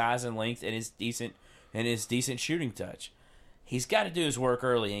his size and length and his decent shooting touch. He's got to do his work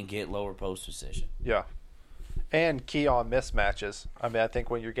early and get lower post position. Yeah. And key on mismatches. I mean, I think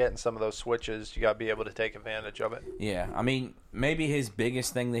when you're getting some of those switches, you got to be able to take advantage of it. Yeah. I mean, maybe his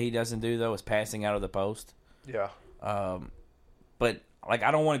biggest thing that he doesn't do, though, is passing out of the post. Yeah. But, like,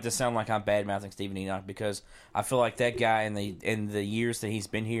 I don't want it to sound like I'm bad-mouthing Stephen Enoch because I feel like that guy in the years that he's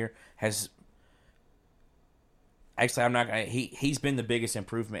been here has – actually, I'm not – he's been the biggest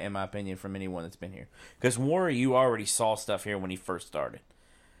improvement, in my opinion, from anyone that's been here. Because Nwora, you already saw stuff here when he first started.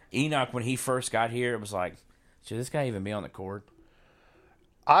 Enoch, when he first got here, it was like – should this guy even be on the court?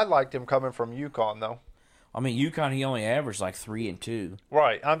 I liked him coming from UConn, though. I mean, UConn, he only averaged like 3 and 2.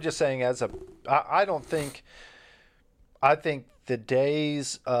 Right. I'm just saying I don't think – I think the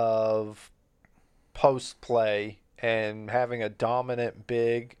days of post play and having a dominant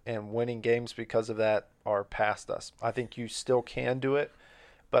big and winning games because of that are past us. I think you still can do it,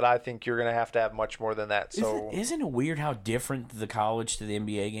 but I think you're going to have much more than that. So Isn't it weird how different the college to the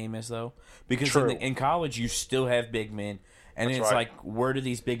NBA game is, though? Because in college, you still have big men, and That's it's right. like, where do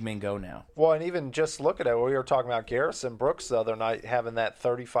these big men go now? Well, and even just look at it. We were talking about Garrison Brooks the other night having that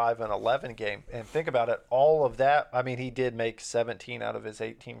 35-11 game. And think about it, all of that. I mean, he did make 17 out of his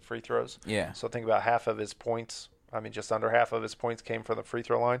 18 free throws. Yeah. So think about half of his points I mean, just under half of his points came from the free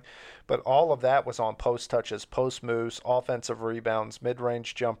throw line. But all of that was on post touches, post moves, offensive rebounds,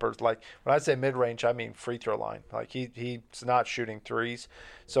 mid-range jumpers. Like, when I say mid-range, I mean free throw line. Like, he's not shooting threes.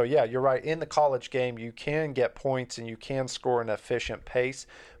 So, yeah, you're right. In the college game, you can get points and you can score an efficient pace.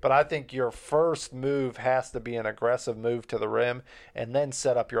 But I think your first move has to be an aggressive move to the rim and then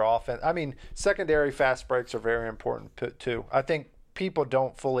set up your offense. I mean, secondary fast breaks are very important, too. I think people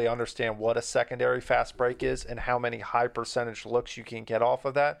don't fully understand what a secondary fast break is and how many high percentage looks you can get off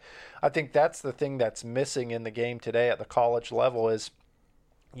of that. I think that's the thing that's missing in the game today at the college level is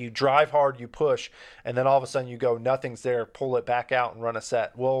you drive hard, you push, and then all of a sudden you go, nothing's there, pull it back out and run a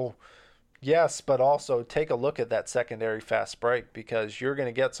set. Well, yes, but also take a look at that secondary fast break because you're going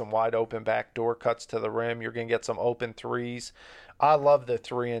to get some wide open backdoor cuts to the rim. You're going to get some open threes. I love the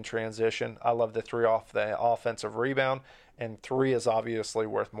three in transition. I love the three off the offensive rebound. And three is obviously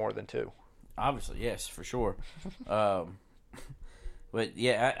worth more than two. Obviously, yes, for sure. But,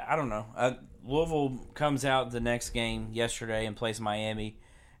 yeah, I don't know. Louisville comes out the next game yesterday and plays Miami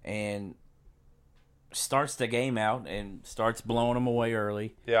and starts the game out and starts blowing them away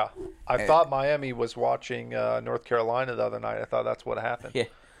early. Yeah. I thought Miami was watching North Carolina the other night. I thought that's what happened. Yeah.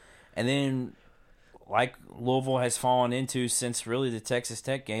 And then, like Louisville has fallen into since really the Texas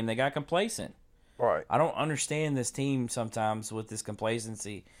Tech game, they got complacent. Right. I don't understand this team sometimes with this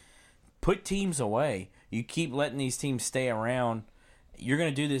complacency. Put teams away. You keep letting these teams stay around. You're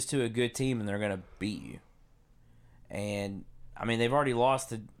going to do this to a good team, and they're going to beat you. And, I mean, they've already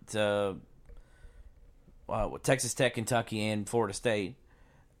lost to Texas Tech, Kentucky, and Florida State.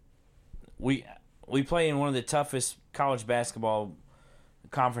 We play in one of the toughest college basketball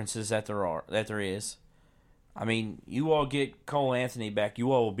conferences that there is. I mean, you all get Cole Anthony back.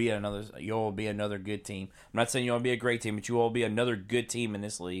 You all will be another good team. I'm not saying you all will be a great team, but you all will be another good team in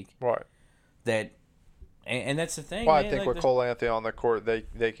this league. Right. And that's the thing. Well, man. I think with Cole Anthony on the court,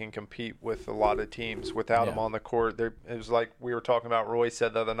 they can compete with a lot of teams. Without him on the court, it was like we were talking about. Roy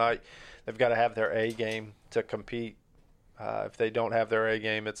said the other night, they've got to have their A game to compete. If they don't have their A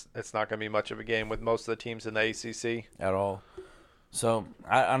game, it's not going to be much of a game with most of the teams in the ACC at all. So,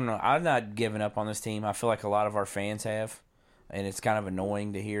 I don't know. I'm not giving up on this team. I feel like a lot of our fans have, and it's kind of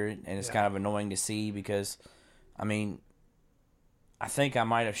annoying to hear it, and it's kind of annoying to see because, I mean, I think I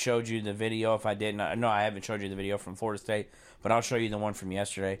might have showed you the video if I didn't. No, I haven't showed you the video from Florida State, but I'll show you the one from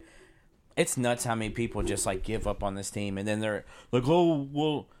yesterday. It's nuts how many people just, like, give up on this team, and then they're like, oh,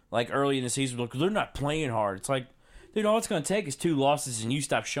 well, like early in the season, like, they're not playing hard. It's like, dude, all it's going to take is 2 losses, and you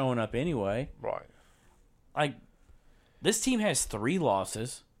stop showing up anyway. Right. Like, this team has 3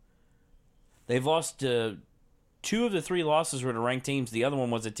 losses. They've lost to 2 of the 3 losses were to ranked teams. The other one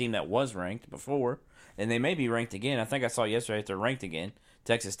was a team that was ranked before, and they may be ranked again. I think I saw yesterday that they're ranked again,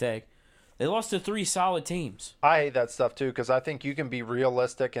 Texas Tech. They lost to 3 solid teams. I hate that stuff, too, because I think you can be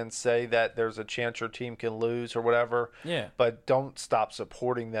realistic and say that there's a chance your team can lose or whatever. Yeah. But don't stop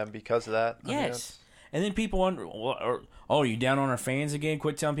supporting them because of that. Yes. And then people wonder, oh, you down on our fans again?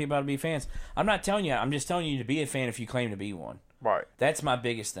 Quit telling people how to be fans. I'm not telling you. I'm just telling you to be a fan if you claim to be one. Right. That's my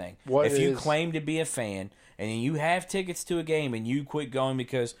biggest thing. If you claim to be a fan and you have tickets to a game and you quit going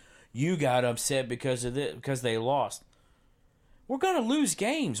because you got upset because they lost, we're going to lose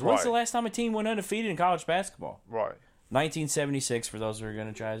games. When's the last time a team went undefeated in college basketball? Right. 1976, for those who are going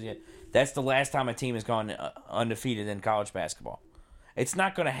to try it yet. That's the last time a team has gone undefeated in college basketball. It's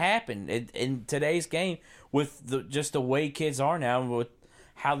not going to happen in today's game with just the way kids are now, with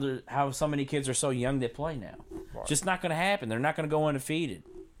how so many kids are so young that play now. Right. Just not going to happen. They're not going to go undefeated.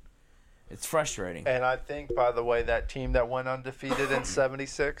 It's frustrating. And I think, by the way, that team that went undefeated in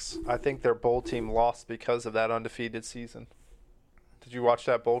 '76, I think their bowl team lost because of that undefeated season. Did you watch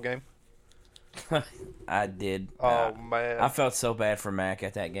that bowl game? I did. Oh, man. I felt so bad for Mac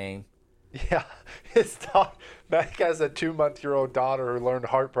at that game. Yeah, Mac has a 2-month-old daughter who learned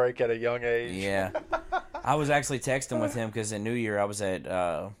heartbreak at a young age. Yeah, I was actually texting with him because in New Year I was at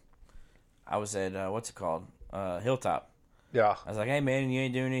what's it called, Hilltop. Yeah, I was like, hey man, you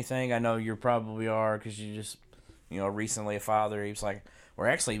ain't doing anything. I know you probably are because you just recently a father. He was like, we're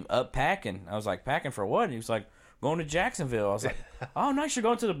actually up packing. I was like, packing for what? He was like, going to Jacksonville. I was like, oh nice, you're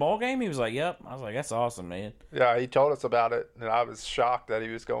going to the ball game? He was like, yep. I was like, that's awesome, man. Yeah, he told us about it, and I was shocked that he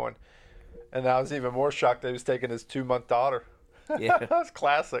was going. And I was even more shocked that he was taking his 2-month daughter. Yeah. That's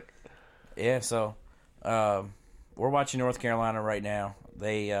classic. Yeah, so we're watching North Carolina right now.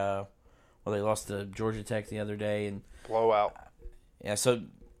 They lost to Georgia Tech the other day. And blowout. Yeah, so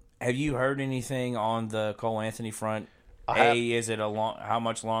have you heard anything on the Cole Anthony front? Is it how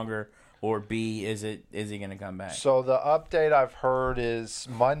much longer or B, is he going to come back? So the update I've heard is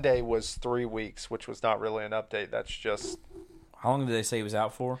Monday was 3 weeks, which was not really an update. That's just How long did they say he was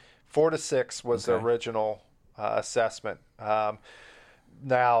out for? 4 to 6 was the Okay. original assessment.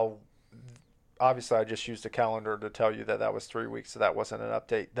 Now, obviously, I just used a calendar to tell you that that was 3 weeks, so that wasn't an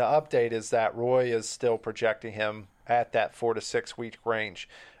update. The update is that Roy is still projecting him at that 4 to 6 week range.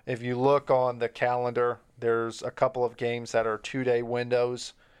 If you look on the calendar, there's a couple of games that are 2-day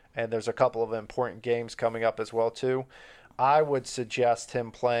windows, and there's a couple of important games coming up as well too. I would suggest him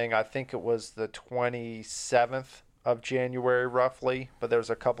playing, I think it was the 27th of January roughly, but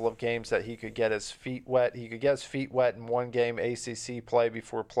there's a couple of games that he could get his feet wet. He could get his feet wet in one game ACC play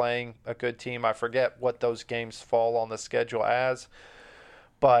before playing a good team. I forget what those games fall on the schedule as.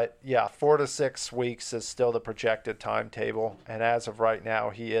 But yeah, 4 to 6 weeks is still the projected timetable, and as of right now,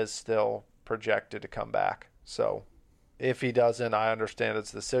 he is still projected to come back. So if he doesn't, I understand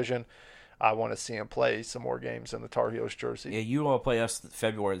his decision. I want to see him play some more games in the Tar Heels jersey. Yeah, you all play us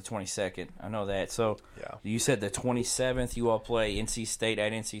February the 22nd. I know that. So Yeah. you said the 27th. You all play NC State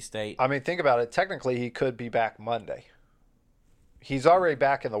at NC State. I mean, think about it. Technically, he could be back Monday. He's already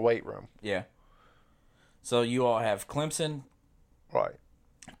back in the weight room. Yeah. So you all have Clemson, Right.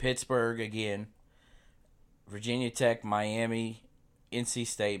 Pittsburgh again, Virginia Tech, Miami, NC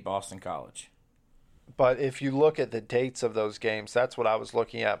State, Boston College. But if you look at the dates of those games, that's what I was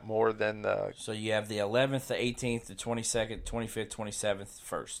looking at more than the So you have the 11th, the 18th, the 22nd, 25th, 27th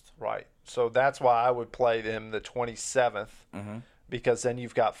first. right. So that's why I would play him the 27th because then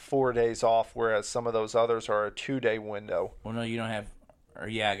you've got 4 days off, whereas some of those others are a 2-day window. Well, no, you don't have, or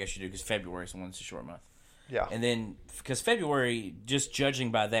yeah, I guess you do because February is the one that's a short month. Yeah. And then, because February, just judging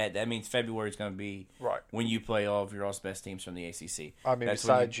by that, that means February is going to be Right. when you play all of your all's best teams from the ACC. I mean, That's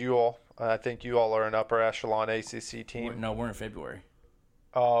when besides you all, I think you all are an upper echelon ACC team. No, we're in February.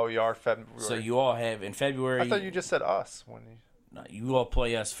 Oh, you are February. So you all have, in February, I thought you just said us when you no, you all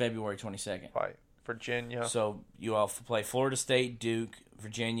play us February 22nd. right. Virginia. So you all play Florida State, Duke,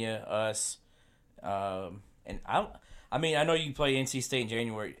 Virginia, us, and I mean, I know you play NC State in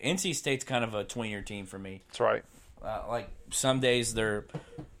January. NC State's kind of a tweener team for me. That's right. Like some days they're,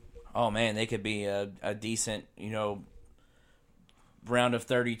 oh man, they could be a decent, round of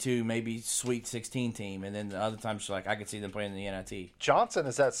 32, maybe Sweet 16 team, and then the other times like I could see them playing in the NIT. Johnson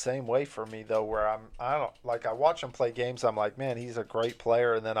is that same way for me though, where I watch him play games. I'm like, man, he's a great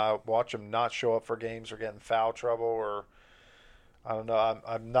player, and then I watch him not show up for games or get in foul trouble, or I don't know.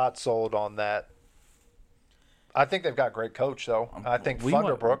 I'm not sold on that. I think they've got a great coach though. I think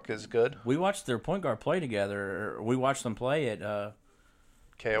Thunderbrook is good. We watched their point guard play together. We watched them play at KOB.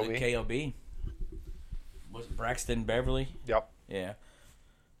 the KOB. Was it Braxton Beverly? Yep. Yeah.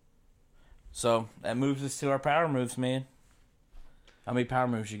 So that moves us to our power moves, man. How many power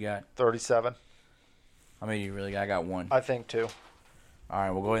moves you got? 37. How many you really got? I got one. I think too. All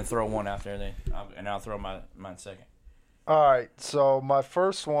right, we'll go ahead and throw one out there then, and I'll throw mine second. All right, so my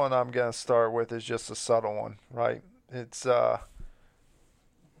first one I'm going to start with is just a subtle one, right? It's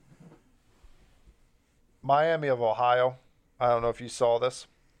Miami of Ohio. I don't know if you saw this.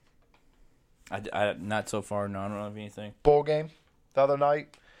 I not so far. No, I don't have anything. Bowl game the other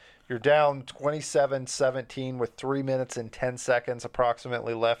night. You're down 27-17 with 3 minutes and 10 seconds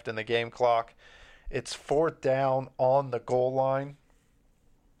approximately left in the game clock. It's 4th down on the goal line,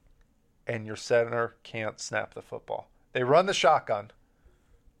 and your center can't snap the football. They run the shotgun.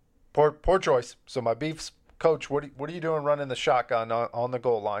 Poor choice. So my beef's coach, what are you doing running the shotgun on the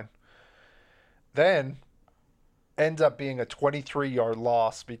goal line? Then ends up being a 23-yard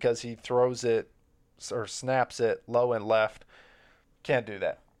loss because he throws it or snaps it low and left. Can't do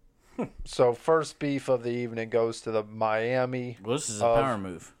that. So first beef of the evening goes to the Miami. Well, this is a power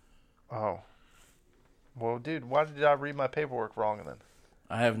move. Oh. Well, dude, why did I read my paperwork wrong then?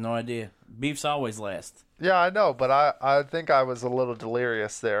 I have no idea. Beef's always last. Yeah, I know, but I think I was a little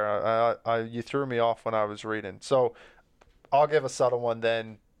delirious there. You threw me off when I was reading. So I'll give a subtle one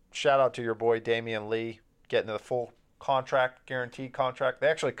then. Shout out to your boy Damian Lee getting the full contract, guaranteed contract. They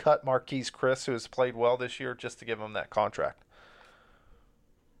actually cut Marquise Chris, who has played well this year, just to give him that contract.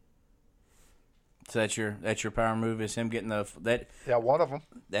 So that's your power move is him getting that. Yeah, one of them.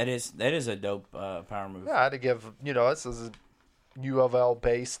 That is a dope power move. Yeah, I had to give, this is a U of L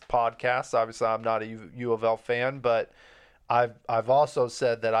based podcast. Obviously, I'm not a U of L fan, but I've also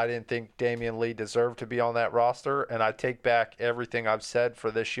said that I didn't think Damian Lee deserved to be on that roster, and I take back everything I've said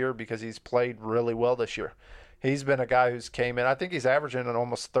for this year because he's played really well this year. He's been a guy who's came in. I think he's averaging an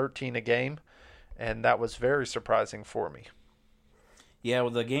almost 13 a game, and that was very surprising for me. Yeah,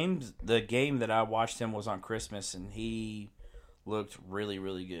 well, the game that I watched him was on Christmas, and he looked really,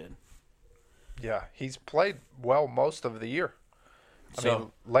 really good. Yeah, he's played well most of the year. I So-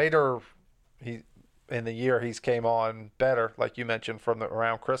 mean, later in the year he's came on better, like you mentioned, from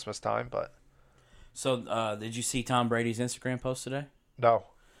around Christmas time. But So, did you see Tom Brady's Instagram post today? no,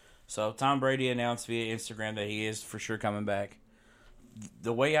 So Tom Brady announced via Instagram that he is for sure coming back.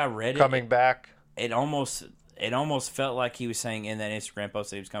 The way I read coming back. it almost felt like he was saying in that Instagram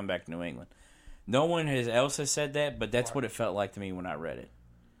post that he was coming back to New England. No one else has said that, but that's what it felt like to me when I read it.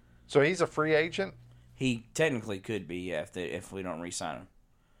 So he's a free agent. He technically could be, yeah, if we don't re-sign him.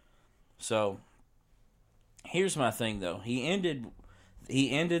 So here's my thing, though. He ended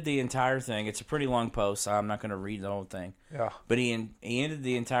the entire thing. It's a pretty long post, so I'm not going to read the whole thing. Yeah. But he ended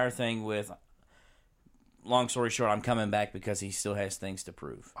the entire thing with, long story short, I'm coming back because he still has things to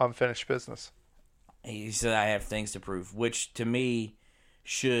prove. Unfinished business. He said, I have things to prove, which to me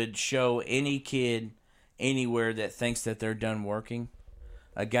should show any kid anywhere that thinks that they're done working.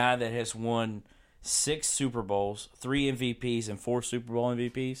 A guy that has won 6 Super Bowls, 3 MVPs, and 4 Super Bowl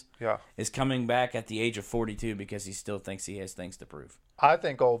MVPs Yeah. is coming back at the age of 42 because he still thinks he has things to prove. I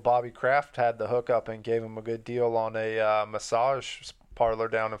think old Bobby Kraft had the hookup and gave him a good deal on a massage parlor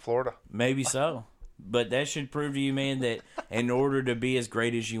down in Florida. Maybe so. But that should prove to you, man, that in order to be as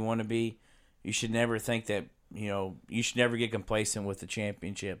great as you want to be, you should never think that, you should never get complacent with the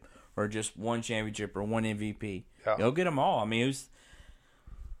championship or just one championship or one MVP. Yeah. Go get them all. I mean,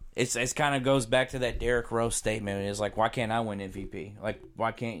 it's kind of goes back to that Derrick Rose statement. It's like, why can't I win MVP? Like,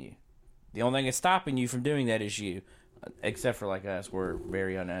 why can't you? The only thing that's stopping you from doing that is you. Except for like us, we're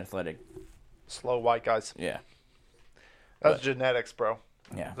very unathletic. Slow white guys. Yeah. That's genetics, bro.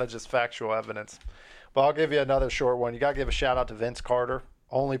 Yeah. That's just factual evidence. But I'll give you another short one. You got to give a shout out to Vince Carter,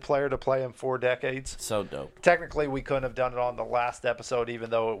 only player to play in 4 decades. So dope. Technically, we couldn't have done it on the last episode,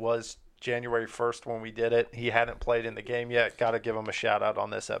 even though it was January 1st when we did it. He hadn't played in the game yet. Got to give him a shout out on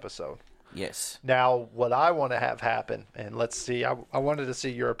this episode. Yes. Now, what I want to have happen, and let's see, I wanted to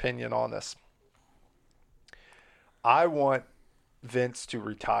see your opinion on this. I want Vince to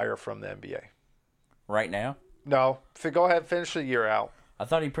retire from the NBA. Right now? No, go ahead and finish the year out. I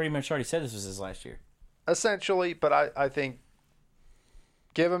thought he pretty much already said this was his last year. Essentially, but I think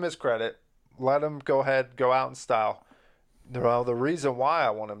give him his credit. Let him go ahead, go out in style. Well, the reason why I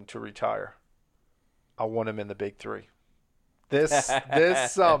want him to retire, I want him in the Big Three. This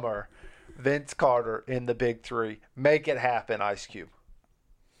summer, Vince Carter in the Big Three. Make it happen, Ice Cube.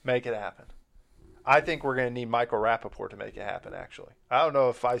 Make it happen. I think we're going to need Michael Rappaport to make it happen, actually. I don't know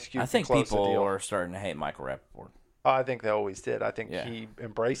if Ice Cube I think can close the people deal. are starting to hate Michael Rappaport. I think they always did. I think Yeah. he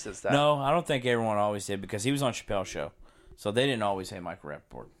embraces that. No, I don't think everyone always did because he was on Chappelle's show. So they didn't always hate Michael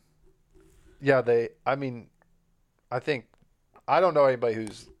Rappaport. Yeah, I don't know anybody who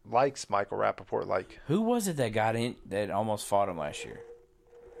likes Michael Rappaport like Who was it that got in that almost fought him last year?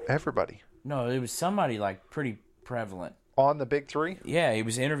 everybody. No, it was somebody like pretty prevalent. On the Big Three? Yeah, he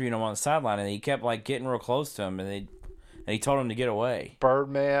was interviewing him on the sideline and he kept like getting real close to him and he told him to get away.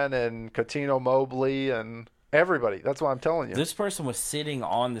 Birdman and Coutinho Mobley and everybody. That's what I'm telling you. This person was sitting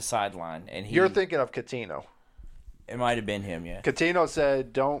on the sideline and You're thinking of Coutinho. it might have been him, yeah. Coutinho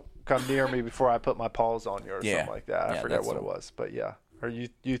said, "Don't come near me before I put my paws on you," or Yeah. something like that. I Yeah, forget that's what the it was, but yeah. Or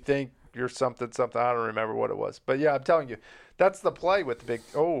you think you're something. I don't remember what it was, but yeah, I'm telling you, that's the play with the big.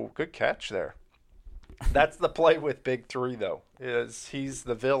 Oh, good catch there. That's the play with Big Three, though. Is he's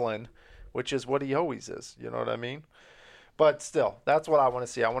the villain, which is what he always is. You know what I mean? But still, that's what I want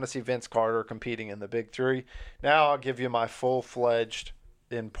to see. I want to see Vince Carter competing in the Big Three. Now I'll give you my full-fledged,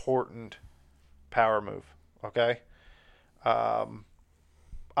 important power move. Okay. I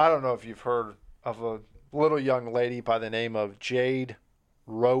don't know if you've heard of a little young lady by the name of Jade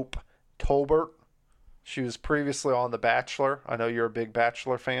Rope Tolbert. She was previously on The Bachelor. I know you're a big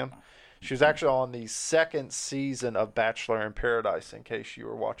Bachelor fan. She was actually on the 2nd season of Bachelor in Paradise, in case you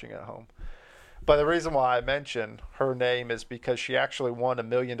were watching at home. But the reason why I mention her name is because she actually won $1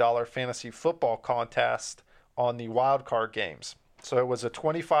 million fantasy football contest on the wild card games. So it was a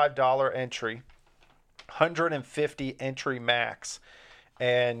 $25 entry, 150 entry max.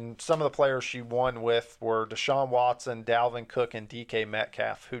 And some of the players she won with were Deshaun Watson, Dalvin Cook, and DK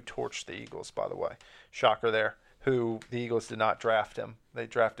Metcalf, who torched the Eagles, by the way. Shocker there. Who the Eagles did not draft him. They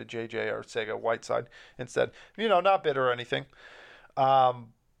drafted J.J. Arcega-Whiteside instead. Not bitter or anything.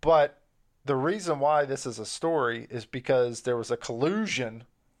 But the reason why this is a story is because there was a collusion.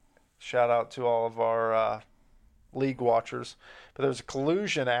 Shout out to all of our league watchers. But there was a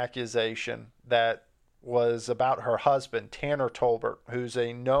collusion accusation that was about her husband, Tanner Tolbert, who's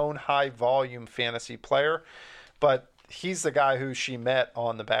a known high-volume fantasy player. But he's the guy who she met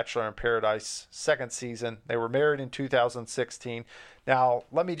on The Bachelor in Paradise second season. They were married in 2016. Now,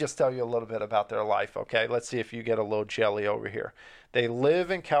 let me just tell you a little bit about their life, okay? Let's see if you get a little jelly over here. They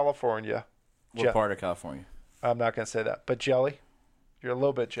live in California. What part of California? I'm not going to say that. But jelly? You're a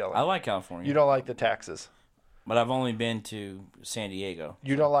little bit jelly. I like California. You don't like the taxes. But I've only been to San Diego.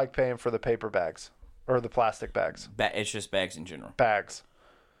 You don't like paying for the paper bags or the plastic bags? It's just bags in general. Bags.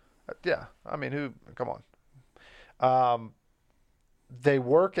 Yeah. I mean, come on. They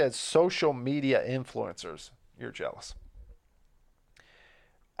work as social media influencers. You're jealous.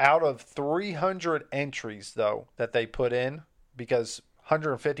 Out of 300 entries, though, that they put in, because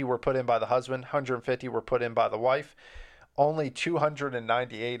 150 were put in by the husband, 150 were put in by the wife, only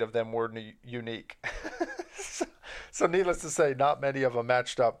 298 of them were unique. So needless to say, not many of them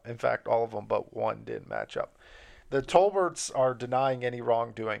matched up. In fact, all of them but one didn't match up. The Tolberts are denying any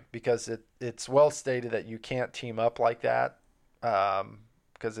wrongdoing because it's well stated that you can't team up like that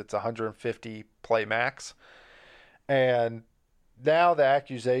because it's 150 play max. And now the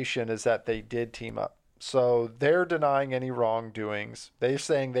accusation is that they did team up. So they're denying any wrongdoings. They're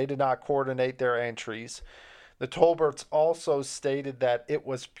saying they did not coordinate their entries. The Tolberts also stated that it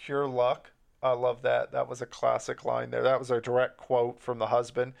was pure luck. I love that. That was a classic line there. That was a direct quote from the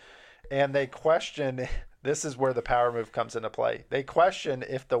husband. And they question, this is where the power move comes into play. They question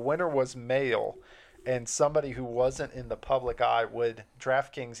if the winner was male and somebody who wasn't in the public eye, would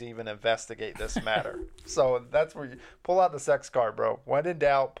DraftKings even investigate this matter? So that's where you pull out the sex card, bro. When in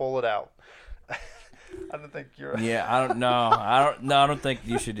doubt, pull it out. I don't think you're. Yeah, I don't know. I don't think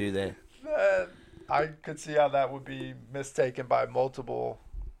you should do that. I could see how that would be mistaken by multiple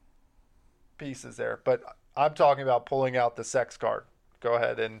pieces there, but I'm talking about pulling out the sex card. Go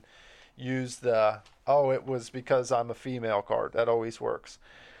ahead and use the it was because I'm a female card. That always works.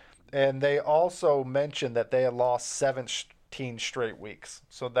 And they also mentioned that they had lost 17 straight weeks,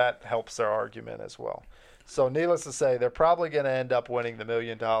 so that helps their argument as well. So needless to say, they're probably going to end up winning the $1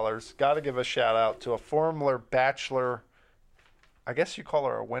 million. Got to give a shout out to a former Bachelor. I guess you call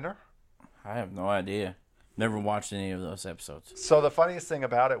her a winner? I have no idea. Never watched any of those episodes. So the funniest thing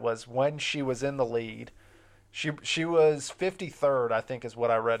about it was when she was in the lead, she was 53rd, I think is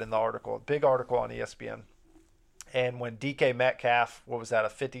what I read in the article. Big article on ESPN. And when DK Metcalf, what was that, a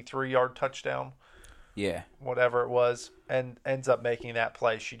 53-yard touchdown? Yeah. Whatever it was, and ends up making that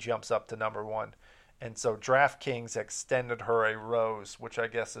play, she jumps up to number one. And so DraftKings extended her a rose, which I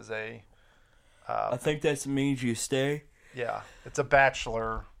guess is a... I think that means you stay. Yeah. It's a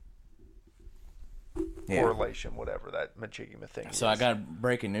Bachelor... correlation, whatever that Majigima thing is. So I got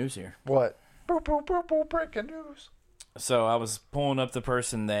breaking news here. What? Boop, boop, boop, boop, breaking news. So I was pulling up the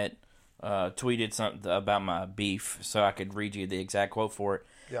person that tweeted something about my beef so I could read you the exact quote for it.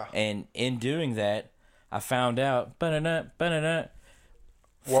 Yeah. And in doing that, I found out, former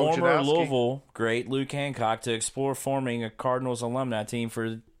Wojnarowski. Louisville great Luke Hancock to explore forming a Cardinals alumni team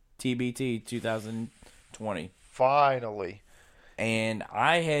for TBT 2020. Finally. And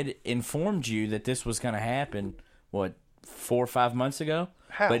I had informed you that this was going to happen, 4 or 5 months ago?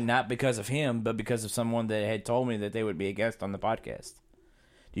 How? But not because of him, but because of someone that had told me that they would be a guest on the podcast.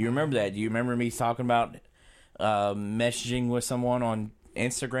 Do you remember that? Do you remember me talking about messaging with someone on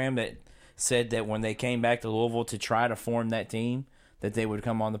Instagram that said that when they came back to Louisville to try to form that team, that they would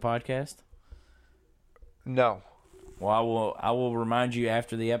come on the podcast? No. Well, I will remind you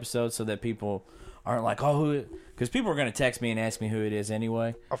after the episode so that people aren't like, oh, who? Because people are going to text me and ask me who it is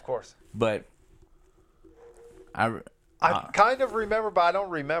anyway. Of course. But I kind of remember, but I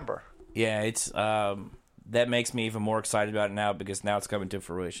don't remember. Yeah, it's that makes me even more excited about it now because now it's coming to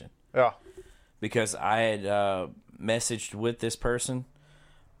fruition. Yeah. Because I had messaged with this person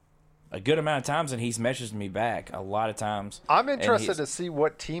a good amount of times, and he's messaged me back a lot of times. I'm interested to see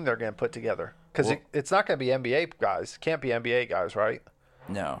what team they're going to put together. Because it's not going to be NBA guys. It can't be NBA guys, right?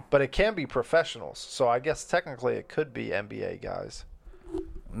 No. But it can be professionals. So I guess technically it could be NBA guys.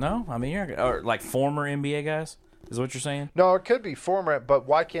 No? I mean, or like former NBA guys? Is what you're saying? No, it could be former, but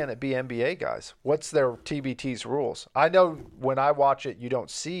why can't it be NBA guys? What's their TBT's rules? I know when I watch it, you don't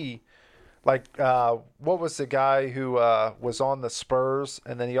see, like, what was the guy who was on the Spurs,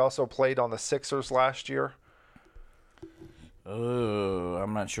 and then he also played on the Sixers last year? Oh,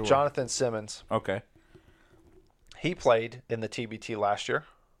 I'm not sure. Jonathan Simmons. Okay. He played in the TBT last year.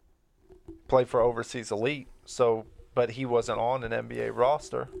 Played for Overseas Elite, but he wasn't on an NBA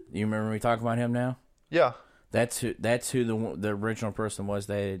roster. You remember me talking about him now? Yeah. That's who the original person was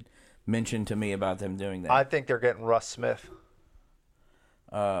that had mentioned to me about them doing that. I think they're getting Russ Smith.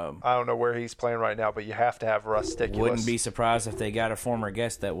 I don't know where he's playing right now, but you have to have Russ Sticulus. Wouldn't be surprised if they got a former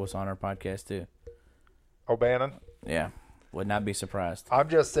guest that was on our podcast too. O'Bannon? Yeah, would not be surprised. I'm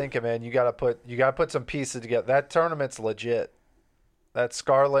just thinking, man, you gotta put some pieces together. That tournament's legit. That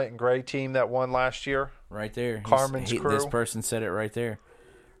Scarlet and Gray team that won last year, right there. Carmen's crew. This person said it right there.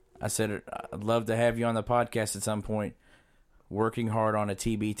 I said, I'd love to have you on the podcast at some point. Working hard on a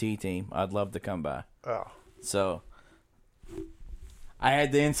TBT team. I'd love to come by. Oh, so I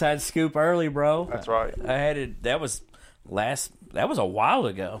had the inside scoop early, bro. That's right. I had it. That was a while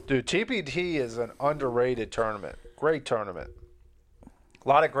ago. Dude, TBT is an underrated tournament. Great tournament. A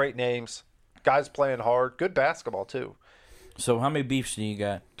lot of great names. Guys playing hard. Good basketball, too. So how many beefs do you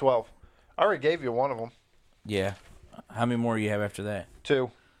got? 12. I already gave you one of them. Yeah. How many more do you have after that?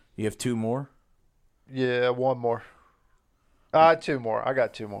 2. You have 2 more? Yeah, 1 more. 2 more. I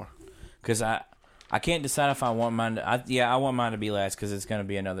got 2 more. Because I can't decide if I want mine to... I want mine to be last because it's going to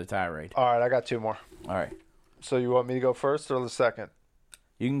be another tirade. All right, I got 2 more. All right. So you want me to go first or the second?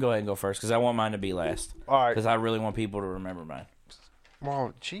 You can go ahead and go first because I want mine to be last. All right. Because I really want people to remember mine.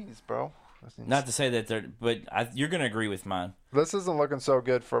 Well, jeez, bro. Not to say that they're... But you're going to agree with mine. This isn't looking so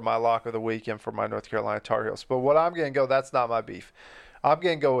good for my lock of the week and for my North Carolina Tar Heels. But what I'm going to go, that's not my beef. I'm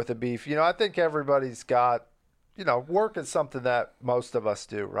going to go with the beef. I think everybody's got... work is something that most of us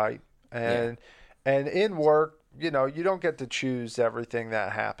do, right? And in work, you don't get to choose everything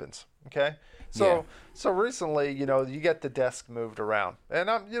that happens. Okay? So recently, you get the desk moved around. And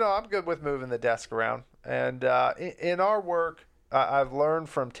I'm good with moving the desk around. And in our work, I've learned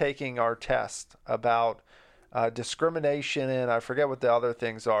from taking our test about discrimination, and I forget what the other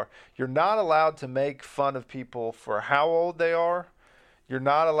things are. You're not allowed to make fun of people for how old they are. You're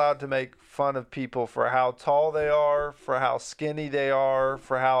not allowed to make fun of people for how tall they are, for how skinny they are,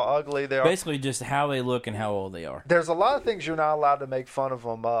 for how ugly they are. Basically just how they look and how old they are. There's a lot of things you're not allowed to make fun of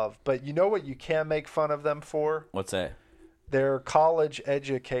them of, but you know what you can make fun of them for? What's that? Their college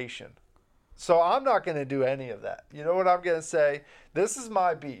education. So I'm not going to do any of that. You know what I'm going to say? This is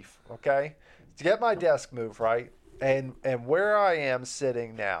my beef, okay? To get my desk moved, right? And where I am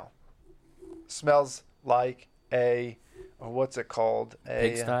sitting now smells like a... What's it called?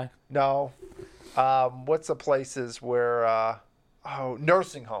 Pigsty? No. What's the places where...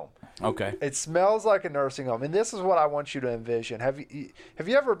 nursing home. Okay. It smells like a nursing home. And this is what I want you to envision. Have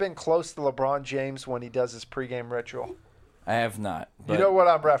you ever been close to LeBron James when he does his pregame ritual? I have not. You know what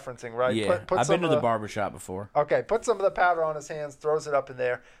I'm referencing, right? Yeah. I've been to the barbershop before. Okay, put some of the powder on his hands, throws it up in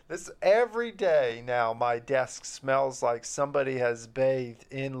there. Every day now, my desk smells like somebody has bathed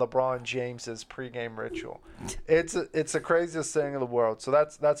in LeBron James's pregame ritual. It's the craziest thing in the world. So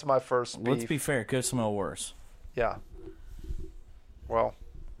that's my first beef. Let's be fair. It could smell worse. Yeah. Well.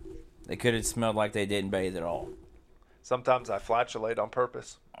 They could have smelled like they didn't bathe at all. Sometimes I flatulate on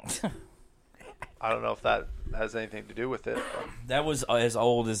purpose. I don't know if that has anything to do with it. But. That was as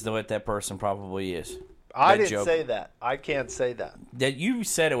old as what that person probably is. I didn't say that. I can't say that. That you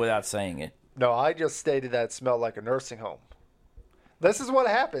said it without saying it. No, I just stated that it smelled like a nursing home. This is what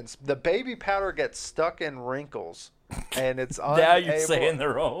happens. The baby powder gets stuck in wrinkles, and it's unable... Now you're saying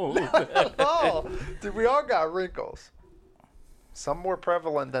they're old. No, dude, we all got wrinkles. Some more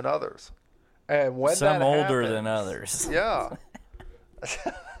prevalent than others. And when some that older happens, than others. Yeah.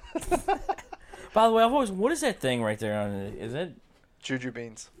 By the way, I've always... What is that thing right there? Is it... Juju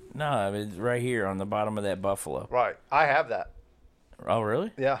beans. No, it's right here on the bottom of that buffalo. Right. I have that. Oh,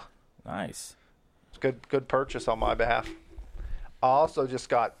 really? Yeah. Nice. Good purchase on my behalf. I also just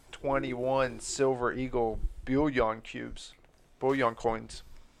got 21 Silver Eagle bullion coins.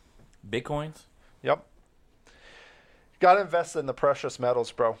 Bitcoins? Yep. Got to invest in the precious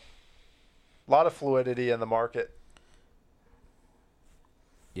metals, bro. A lot of fluidity in the market.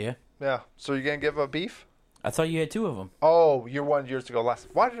 Yeah. Yeah. So you're going to give a beef? I thought you had 2 of them. Oh, you won years ago last.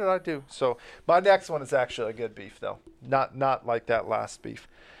 Why did I do? So my next one is actually a good beef, though. Not like that last beef.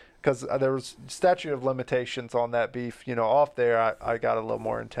 Because there was statute of limitations on that beef. Off there, I got a little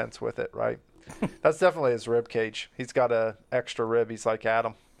more intense with it, right? That's definitely his rib cage. He's got a extra rib. He's like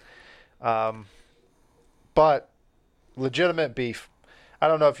Adam. But legitimate beef. I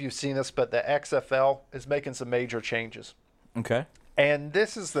don't know if you've seen this, but the XFL is making some major changes. Okay. And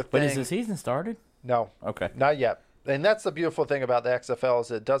this is the thing. But is the season started? No. Okay. Not yet. And that's the beautiful thing about the XFL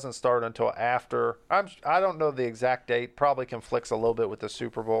is it doesn't start until after. I don't know the exact date. Probably conflicts a little bit with the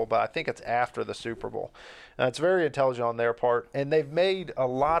Super Bowl, but I think it's after the Super Bowl. And it's very intelligent on their part. And they've made a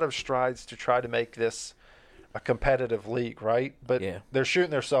lot of strides to try to make this a competitive league, right? But they're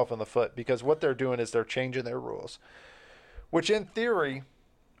shooting themselves in the foot because what they're doing is they're changing their rules, which in theory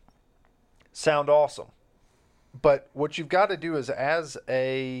sound awesome. But what you've got to do is, as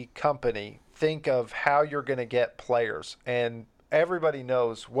a company, think of how you're going to get players. And everybody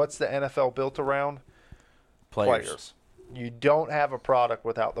knows what's the NFL built around? players. You don't have a product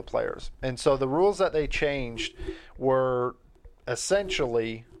without the players. And so the rules that they changed were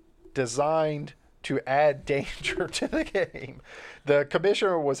essentially designed to add danger to the game. The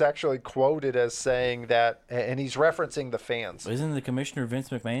commissioner was actually quoted as saying that, and he's referencing the fans. Isn't the commissioner Vince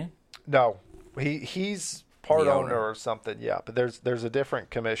McMahon? No, he's part owner or something. Yeah, but there's a different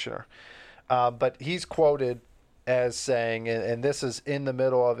commissioner. But he's quoted as saying, and this is in the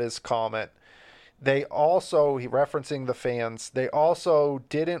middle of his comment, he referencing the fans, they also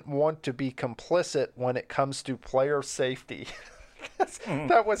didn't want to be complicit when it comes to player safety.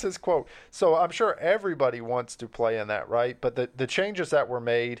 That was his quote. So I'm sure everybody wants to play in that, right? But the changes that were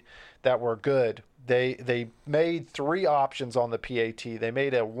made that were good, they made 3 options on the PAT. They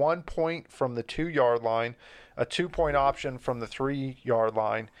made a 1 point from the 2-yard line, a 2-point option from the 3-yard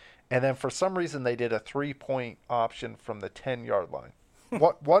line, and then for some reason they did a 3-point option from the 10-yard line.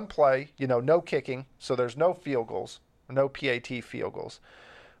 One play, no kicking, so there's no field goals, no PAT field goals.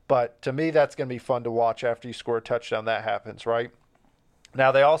 But to me, that's going to be fun to watch after you score a touchdown. That happens, right?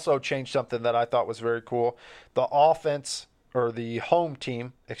 Now, they also changed something that I thought was very cool. The offense, or the home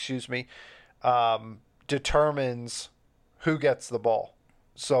team, determines who gets the ball.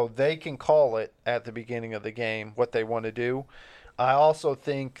 So they can call it at the beginning of the game what they want to do. I also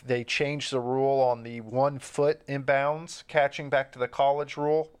think they changed the rule on the 1 foot inbounds, catching back to the college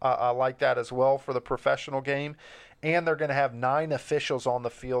rule. I like that as well for the professional game. And they're going to have 9 officials on the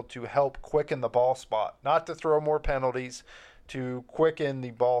field to help quicken the ball spot. Not to throw more penalties, to quicken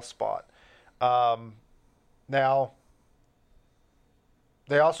the ball spot. Now,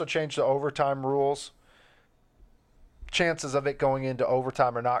 they also changed the overtime rules. Chances of it going into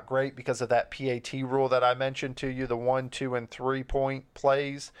overtime are not great because of that PAT rule that I mentioned to you, the 1, 2, and 3 point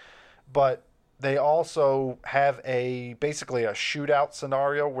plays. But they also have basically a shootout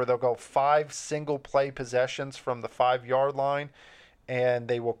scenario where they'll go 5 single play possessions from the 5-yard line, and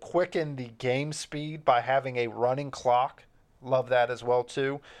they will quicken the game speed by having a running clock. Love that as well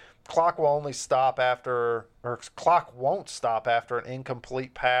too. Clock won't stop after an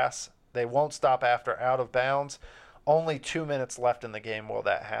incomplete pass. They won't stop after out of bounds. Only 2 minutes left in the game will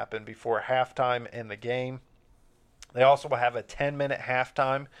that happen before halftime in the game. They also will have a 10-minute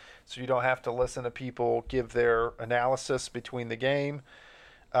halftime, so you don't have to listen to people give their analysis between the game.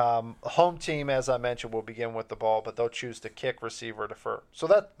 Home team, as I mentioned, will begin with the ball, but they'll choose to kick, receive, or defer. So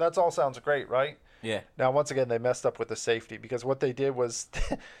that all sounds great, right? Yeah. Now, once again, they messed up with the safety because what they did was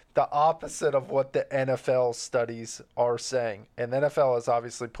the opposite of what the NFL studies are saying. And the NFL has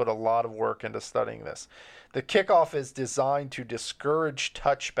obviously put a lot of work into studying this. The kickoff is designed to discourage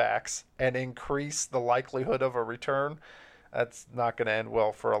touchbacks and increase the likelihood of a return. That's not going to end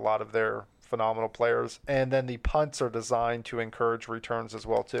well for a lot of their phenomenal players. And then the punts are designed to encourage returns as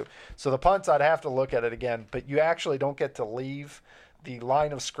well, too. So the punts, I'd have to look at it again, but you actually don't get to leave the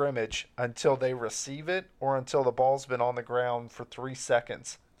line of scrimmage until they receive it or until the ball's been on the ground for 3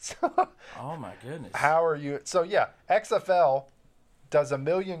 seconds. Oh, my goodness. How are you? So, yeah, XFL does a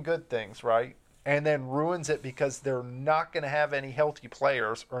million good things, right? And then ruins it because they're not going to have any healthy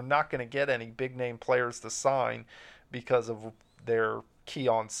players or not going to get any big-name players to sign because of their key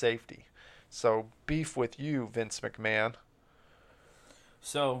on safety. So, beef with you, Vince McMahon.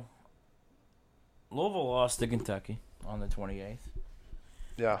 So, Louisville lost to Kentucky on the 28th.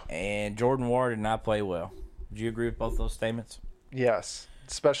 Yeah. And Jordan Ward did not play well. Would you agree with both those statements? Yes,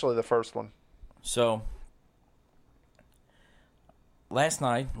 especially the first one. So, last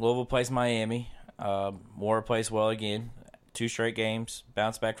night, Louisville plays Miami. Ward plays well again. 2 straight games.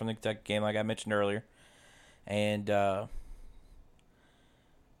 Bounced back from the Kentucky game like I mentioned earlier. And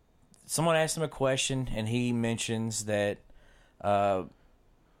someone asked him a question, and he mentions that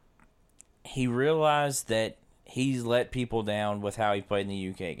he realized that he's let people down with how he played in the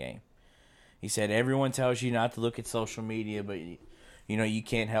UK game. He said, everyone tells you not to look at social media, but you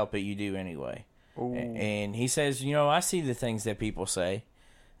can't help it. You do anyway. Ooh. And he says, I see the things that people say.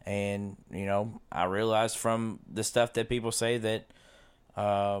 And, I realize from the stuff that people say that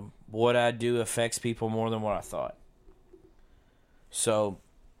what I do affects people more than what I thought. So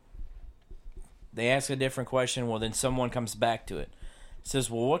they ask a different question. Well, then someone comes back to it. Says,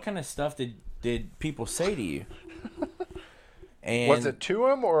 well, what kind of stuff did people say to you? And was it to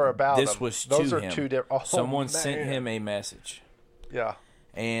him or about him? This was Those to are him. 2 different. Someone sent him a message. Yeah.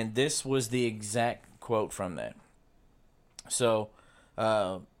 And this was the exact quote from that. So,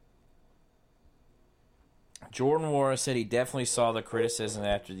 Jordan Ward said he definitely saw the criticism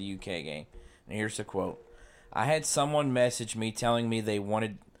after the UK game. And here's the quote. I had someone message me telling me they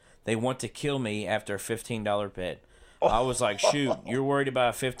want to kill me after a $15 bet. I was like, shoot, you're worried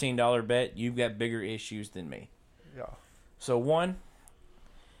about a $15 bet? You've got bigger issues than me. Yeah. So, one,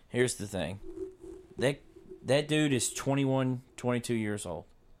 here's the thing. That dude is 21, 22 years old.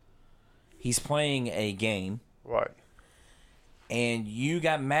 He's playing a game. Right. And you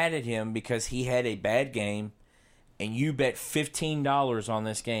got mad at him because he had a bad game, and you bet $15 on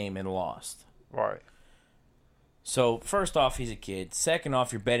this game and lost. Right. So, first off, he's a kid. Second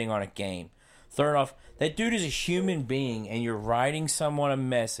off, you're betting on a game. Third off, that dude is a human being, and you're writing someone a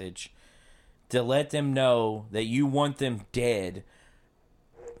message to let them know that you want them dead,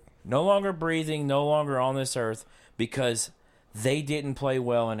 no longer breathing, no longer on this earth, because they didn't play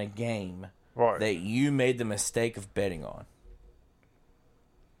well in a game that you made the mistake of betting on.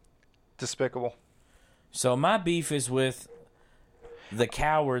 Despicable. So my beef is with the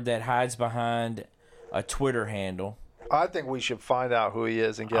coward that hides behind a Twitter handle. I think we should find out who he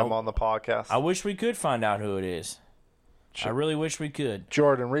is and get him on the podcast. I wish we could find out who it is. I really wish we could.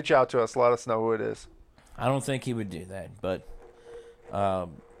 Jordan, reach out to us. Let us know who it is. I don't think he would do that, but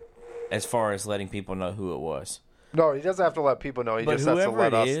as far as letting people know who it was. No, he doesn't have to let people know. He just has to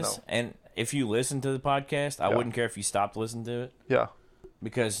let us know. And if you listen to the podcast, I wouldn't care if you stopped listening to it. Yeah.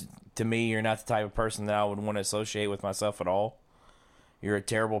 Because to me, you're not the type of person that I would want to associate with myself at all. You're a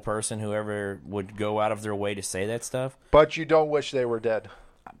terrible person, whoever would go out of their way to say that stuff. But you don't wish they were dead.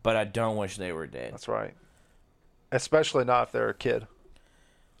 But I don't wish they were dead. That's right. Especially not if they're a kid.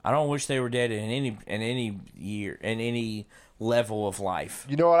 I don't wish they were dead in any year, in any level of life.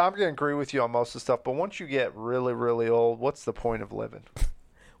 You know what? I'm going to agree with you on most of the stuff, but once you get really, really old, what's the point of living?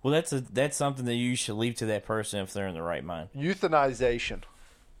 Well, that's something that you should leave to that person if they're in the right mind. Euthanization.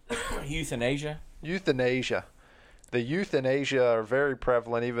 Euthanasia? Euthanasia. The euthanasia are very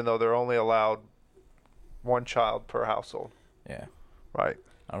prevalent, even though they're only allowed one child per household. Yeah. Right.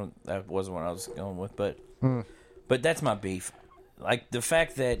 That wasn't what I was going with, but that's my beef. Like the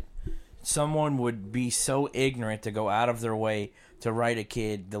fact that someone would be so ignorant to go out of their way to write a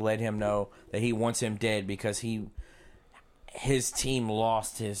kid to let him know that he wants him dead because his team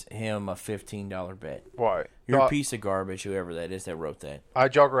lost him a $15 bet. Right. You're a piece of garbage, whoever that is that wrote that. I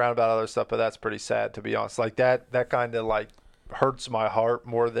joke around about other stuff, but that's pretty sad, to be honest. Like that kind of like hurts my heart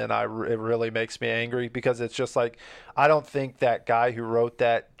more than it really makes me angry, because it's just like, I don't think that guy who wrote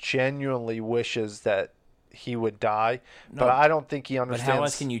that genuinely wishes that he would die, but I don't think he understands. But how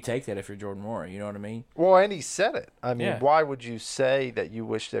else can you take that if you're Jordan Moore? You know what I mean? Well, and he said it. I mean, why would you say that you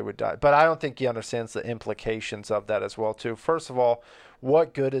wish they would die? But I don't think he understands the implications of that as well, too. First of all,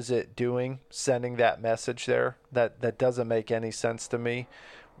 what good is it doing sending that message there? That doesn't make any sense to me.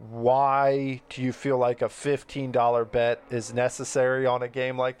 Why do you feel like a $15 bet is necessary on a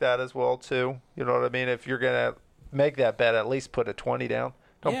game like that as well, too? You know what I mean? If you're going to make that bet, at least put a 20 down.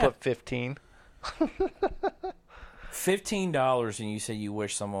 Don't put 15. $15 and you say you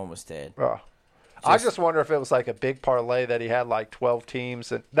wish someone was dead. I just wonder if it was like a big parlay that he had like 12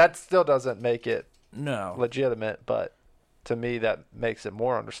 teams, and that still doesn't make it legitimate, but to me that makes it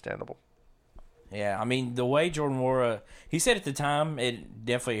more understandable. Yeah, I mean, the way Jordan Moore, he said at the time it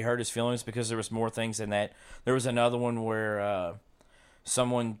definitely hurt his feelings because there was more things than that. There was another one where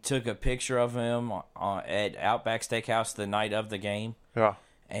someone took a picture of him at Outback Steakhouse the night of the game. Yeah.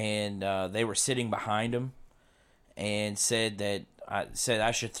 And they were sitting behind him and said that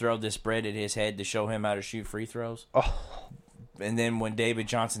I should throw this bread at his head to show him how to shoot free throws. Oh. And then when David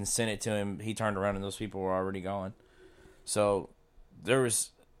Johnson sent it to him, he turned around and those people were already gone. So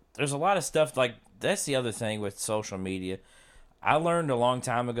there's a lot of stuff like that's the other thing with social media. I learned a long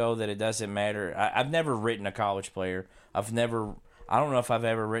time ago that it doesn't matter. I've never written a college player. I don't know if I've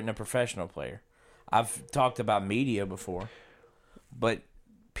ever written a professional player. I've talked about media before, but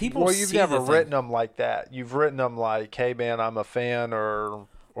people. Well, you've never written them like that. You've written them like, "Hey, man, I'm a fan," or.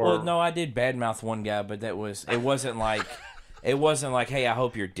 Well, no, I did badmouth one guy, but it wasn't like, "Hey, I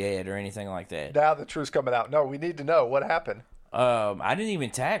hope you're dead" or anything like that. Now the truth's coming out. No, we need to know what happened. I didn't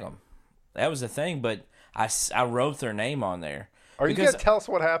even tag them. That was the thing, but I wrote their name on there. Are you going to tell us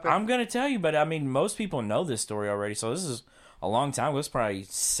what happened? I'm going to tell you, but I mean, most people know this story already. So this is a long time ago. It's probably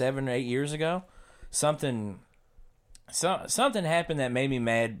 7 or 8 years ago. Something happened that made me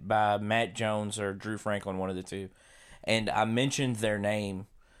mad by Matt Jones or Drew Franklin, one of the two, and I mentioned their name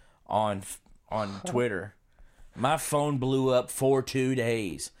on Twitter. My phone blew up for 2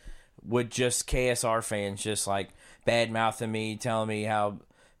 days with just KSR fans just like bad mouthing me, telling me how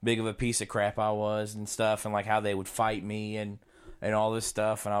big of a piece of crap I was and stuff, and like how they would fight me and all this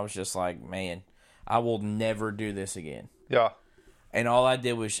stuff. And I was just like, man, I will never do this again. Yeah. And all I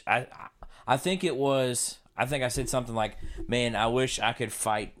did was I think I said something like, man, I wish I could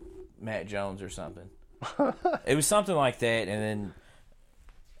fight Matt Jones or something. It was something like that, and then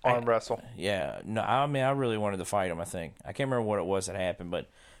Arm wrestle. yeah, no, I mean, I really wanted to fight him. I think I can't remember what it was that happened, but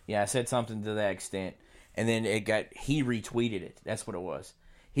yeah, I said something to that extent, and then he retweeted it. That's what it was.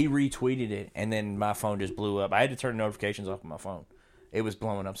 He retweeted it, and then my phone just blew up. I had to turn notifications off of my phone. It was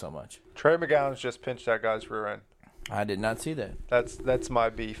blowing up so much. Trey McGowan's just pinched that guy's rear end. I did not see that. That's my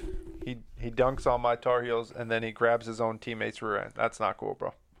beef. He dunks on my Tar Heels, and then he grabs his own teammate's rear end. That's not cool,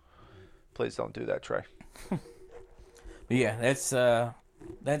 bro. Please don't do that, Trey. But yeah,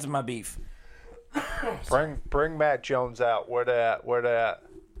 that's my beef. Bring Matt Jones out. Where they at?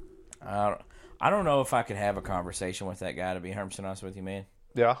 I don't know if I could have a conversation with that guy, to be 100% honest with you, man.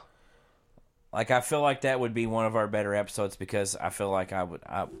 Yeah. Like, I feel like that would be one of our better episodes because I feel like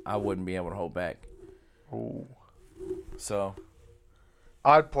I wouldn't be able to hold back. Ooh. So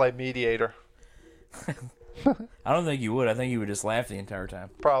I'd play mediator. I don't think you would. I think you would just laugh the entire time.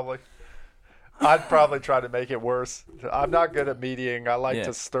 Probably. I'd probably try to make it worse. I'm not good at mediating. I like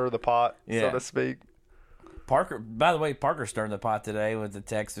to stir the pot, so to speak. Parker, by the way, Parker stirred the pot today with the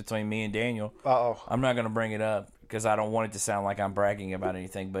text between me and Daniel. Uh-oh. I'm not going to bring it up because I don't want it to sound like I'm bragging about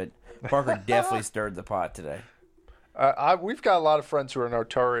anything, but Parker definitely stirred the pot today. We've got a lot of friends who are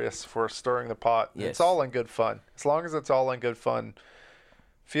notorious for stirring the pot. Yes. It's all in good fun. As long as it's all in good fun,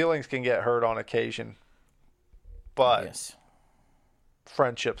 feelings can get hurt on occasion, but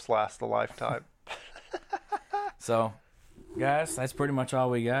friendships last a lifetime. So, guys, that's pretty much all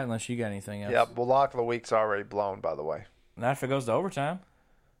we got, unless you got anything else. Yeah, well, lock of the week's already blown, by the way. Not if it goes to overtime.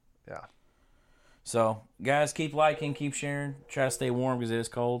 Yeah. So, guys, keep liking, keep sharing. Try to stay warm because it is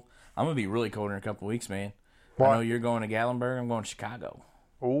cold. I'm going to be really cold in a couple of weeks, man. What? I know you're going to Gatlinburg. I'm going to Chicago.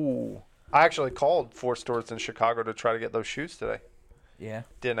 Ooh. I actually called 4 stores in Chicago to try to get those shoes today. Yeah.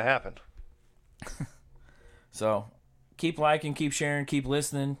 Didn't happen. So, keep liking, keep sharing, keep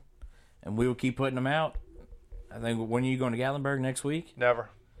listening, and we will keep putting them out. I think, when are you going to Gatlinburg next week? Never.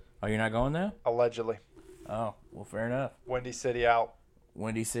 Oh, you're not going there? Allegedly. Oh, well, fair enough. Windy City out.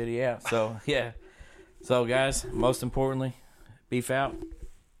 Windy City out. So, yeah. So, guys, most importantly, beef out.